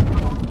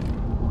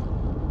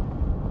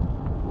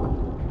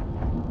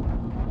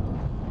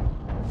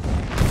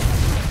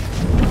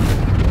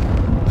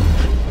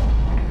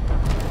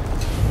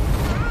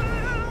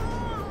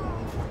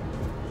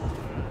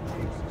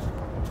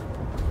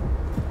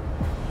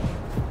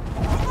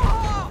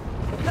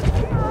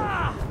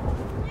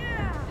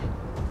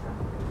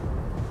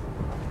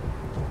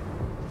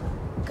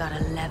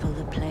 Gotta level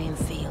the playing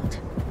field.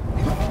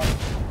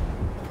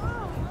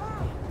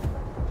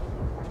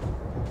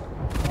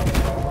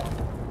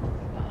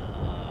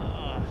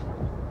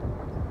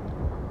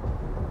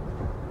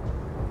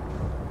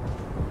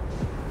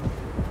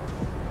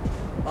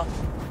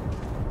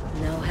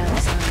 No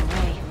hell's on the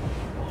way.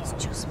 It's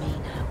just me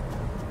now.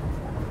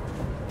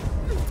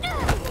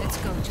 Let's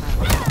go,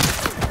 child.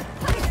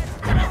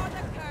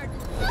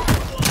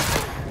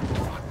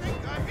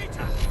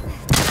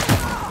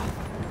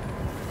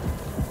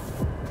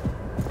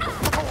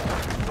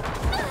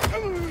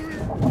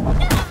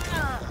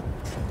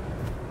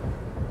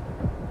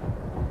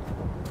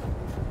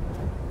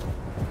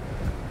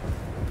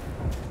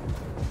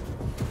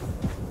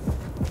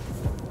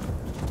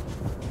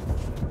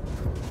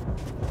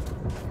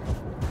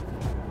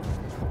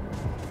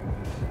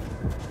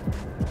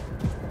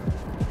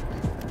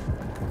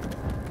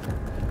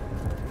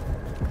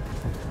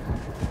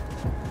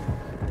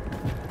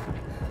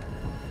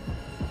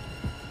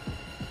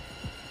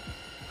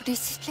 What is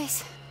this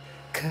place?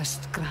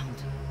 Cursed ground.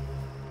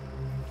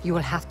 You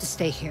will have to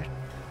stay here.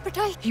 But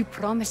You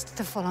promised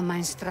to follow my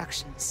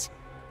instructions.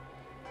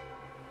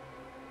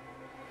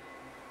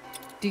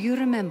 Do you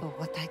remember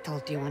what I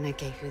told you when I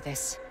gave you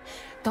this?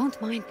 Don't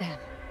mind them.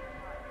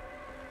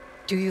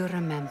 Do you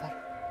remember?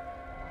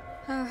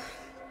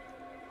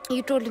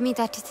 you told me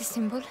that is a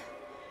symbol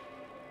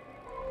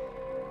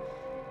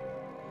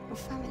of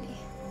family.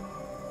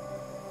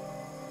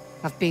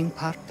 Of being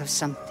part of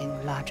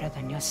something larger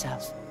than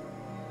yourself.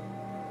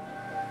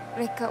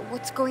 Rekka,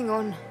 what's going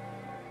on?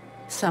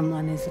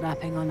 Someone is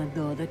rapping on a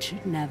door that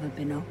should never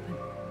been opened.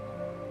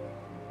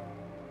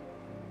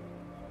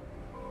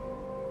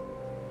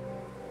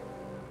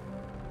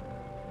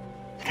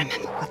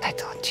 Remember what I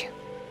told you.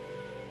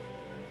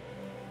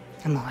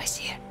 I'm always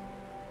here.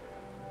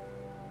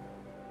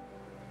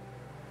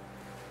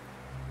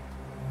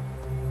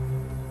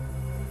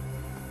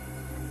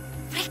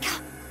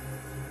 Rekka!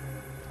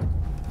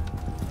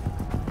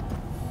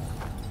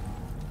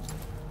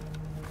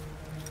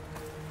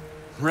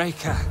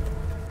 Rekka!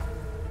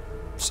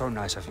 So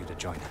nice of you to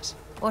join us.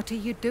 What are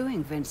you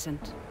doing,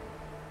 Vincent?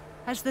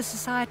 Has the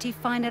Society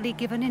finally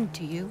given in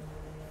to you?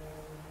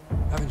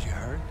 Haven't you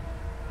heard?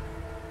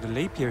 The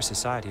Leap Year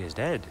Society is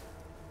dead.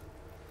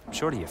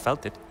 Surely you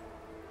felt it.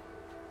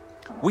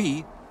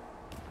 We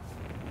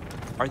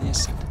are the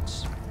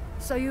Ascendants.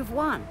 So you've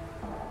won.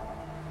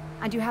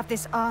 And you have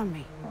this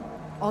army,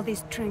 all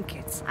these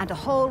trinkets, and a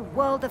whole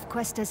world of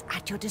Quaestors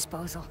at your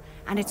disposal.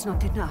 And it's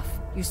not enough.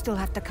 You still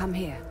have to come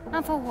here.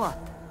 And for what?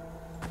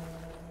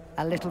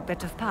 A little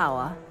bit of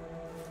power?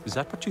 Is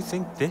that what you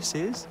think this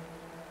is?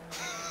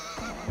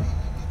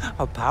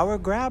 A power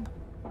grab?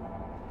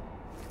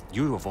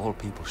 You, of all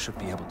people, should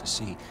be able to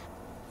see.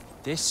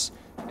 This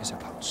is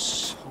about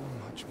so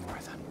much more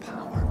than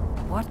power.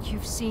 What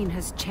you've seen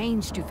has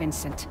changed you,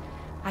 Vincent.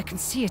 I can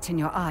see it in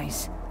your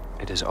eyes.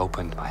 It has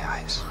opened my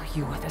eyes.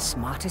 You are the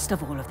smartest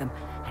of all of them,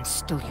 and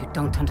still you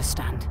don't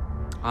understand.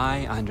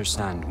 I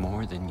understand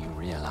more than you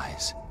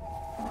realize.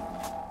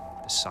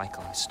 The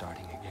cycle is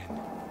starting again.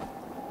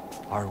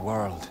 Our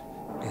world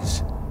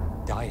is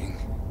dying.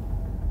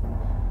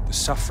 The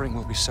suffering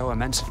will be so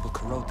immense it will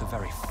corrode the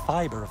very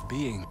fiber of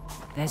being.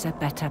 There's a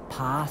better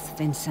path,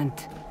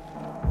 Vincent.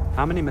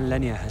 How many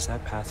millennia has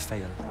that path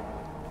failed?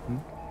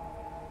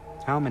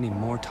 How many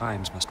more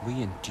times must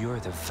we endure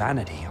the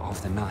vanity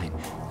of the Nine?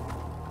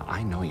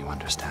 I know you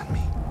understand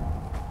me.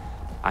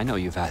 I know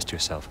you've asked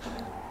yourself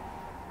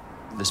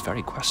this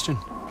very question.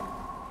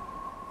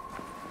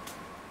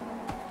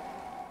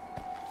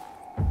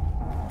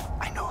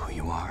 I know who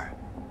you are.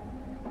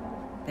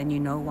 Then you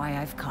know why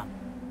I've come.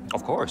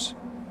 Of course.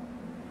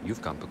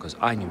 You've come because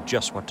I knew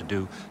just what to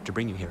do to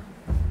bring you here.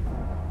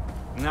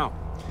 Now,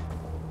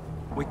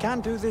 we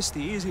can't do this the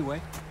easy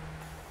way.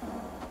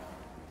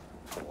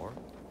 Or...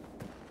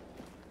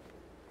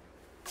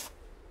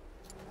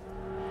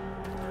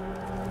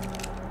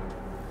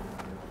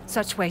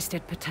 Such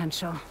wasted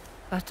potential.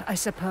 But I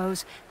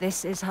suppose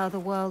this is how the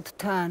world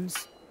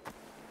turns.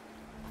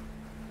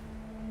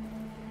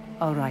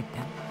 All right,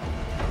 then.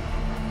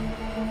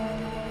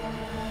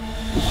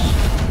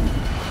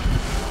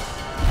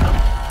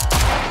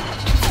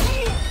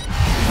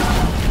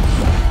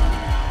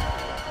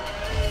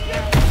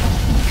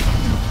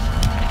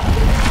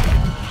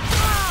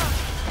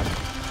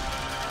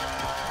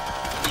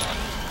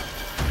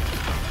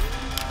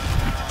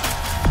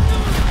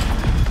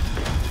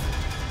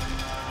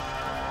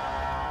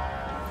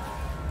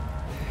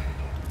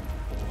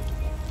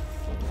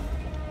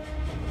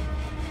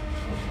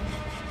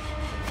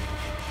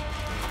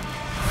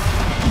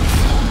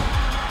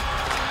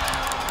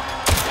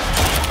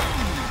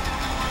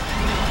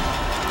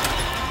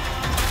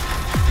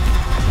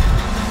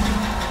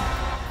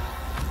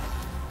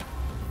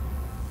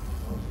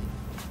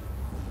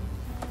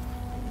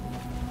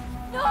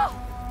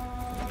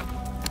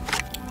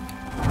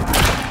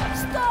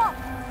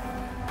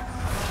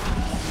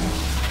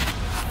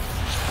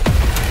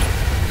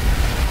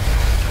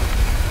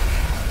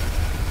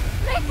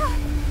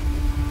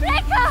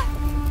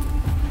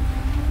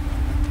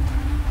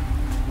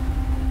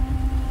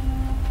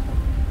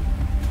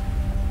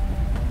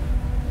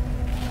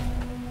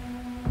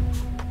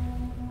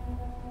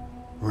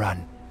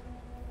 Run.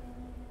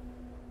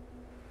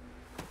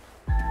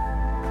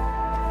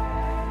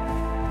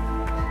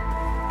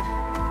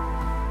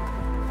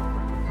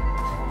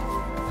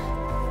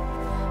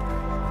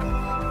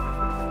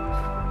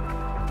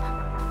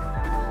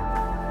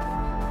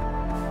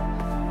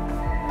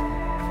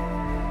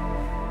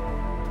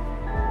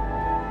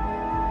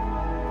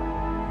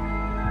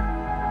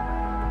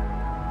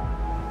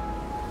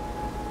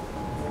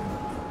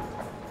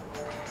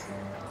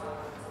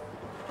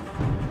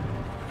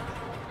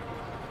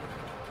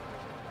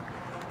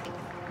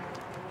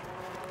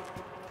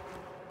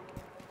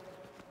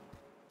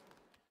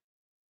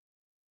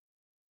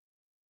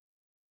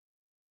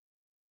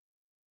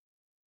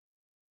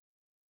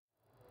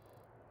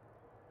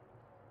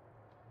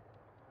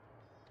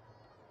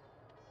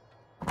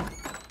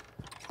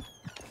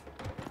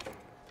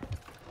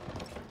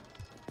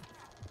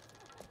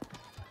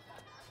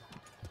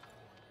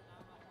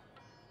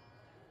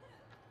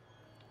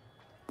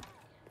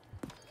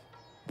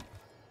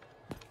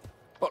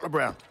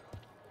 Brown.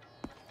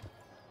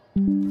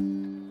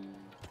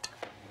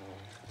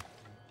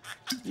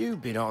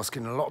 You've been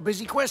asking a lot of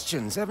busy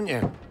questions, haven't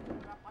you?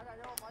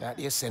 About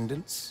the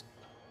Ascendants?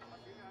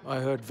 I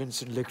heard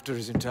Vincent Lichter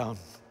is in town.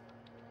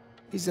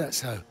 Is that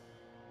so?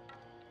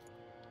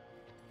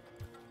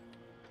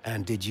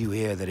 And did you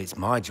hear that it's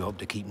my job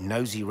to keep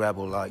nosy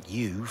rabble like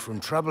you from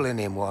troubling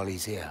him while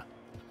he's here?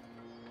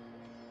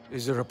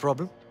 Is there a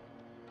problem?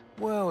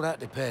 Well, that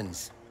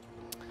depends.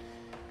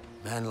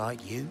 Man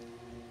like you?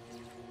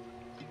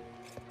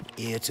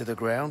 Ear to the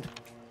ground?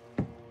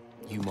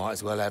 You might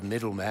as well have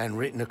middleman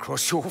written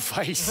across your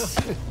face.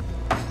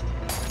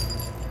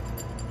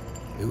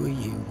 Who are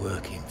you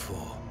working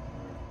for?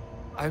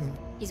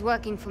 He's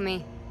working for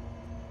me.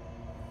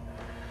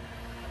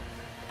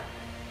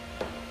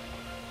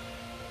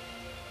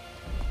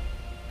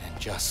 And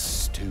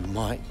just who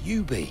might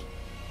you be?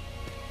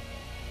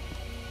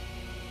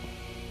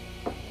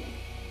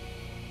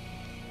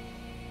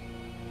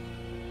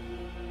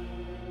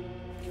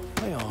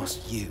 I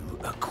asked you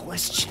a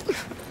question.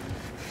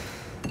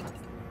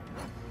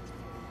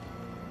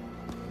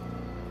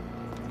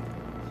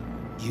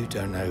 You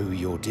don't know who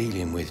you're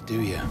dealing with,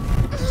 do you?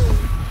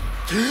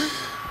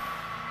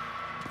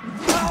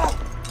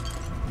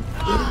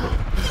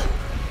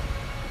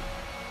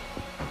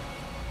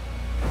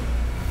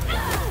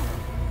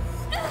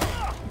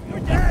 You're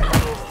dead!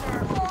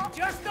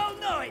 Just don't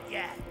know it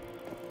yet!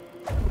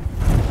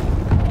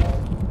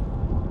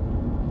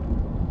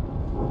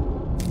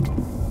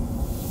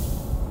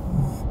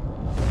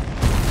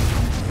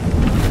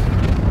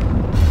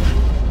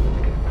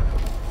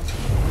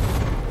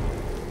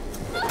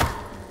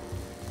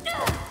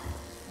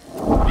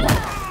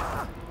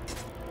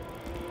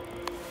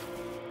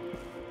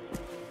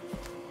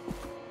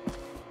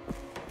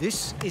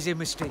 This is a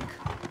mistake.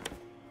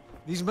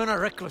 These men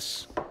are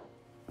reckless.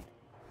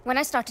 When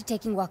I started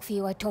taking work for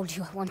you, I told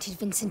you I wanted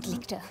Vincent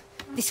Lichter.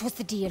 This was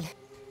the deal.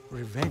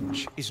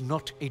 Revenge is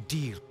not a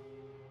deal.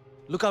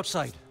 Look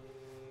outside.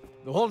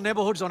 The whole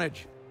neighborhood's on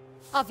edge.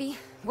 Avi,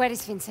 where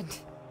is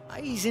Vincent?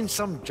 He's in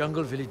some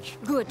jungle village.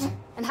 Good.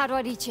 And how do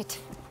I reach it?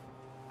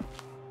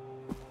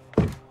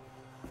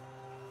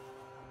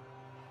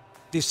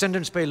 The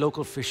Ascendants pay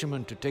local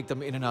fishermen to take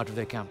them in and out of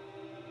their camp.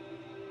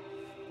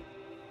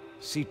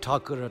 See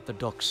Tucker at the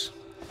docks.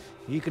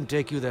 He can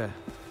take you there.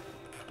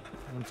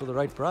 And for the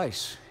right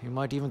price, he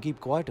might even keep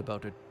quiet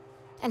about it.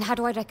 And how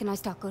do I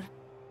recognize Tucker?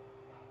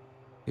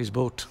 His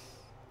boat.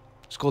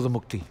 It's called the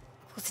Mukti.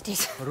 Of course it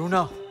is.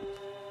 Haroona.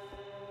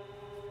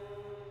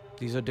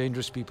 These are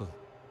dangerous people.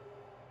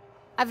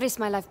 I've risked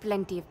my life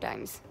plenty of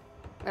times.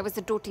 I was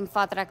the doting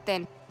father act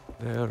then.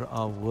 There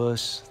are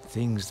worse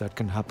things that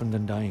can happen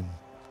than dying.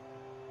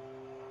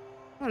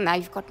 Well, now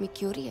you've got me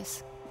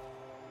curious.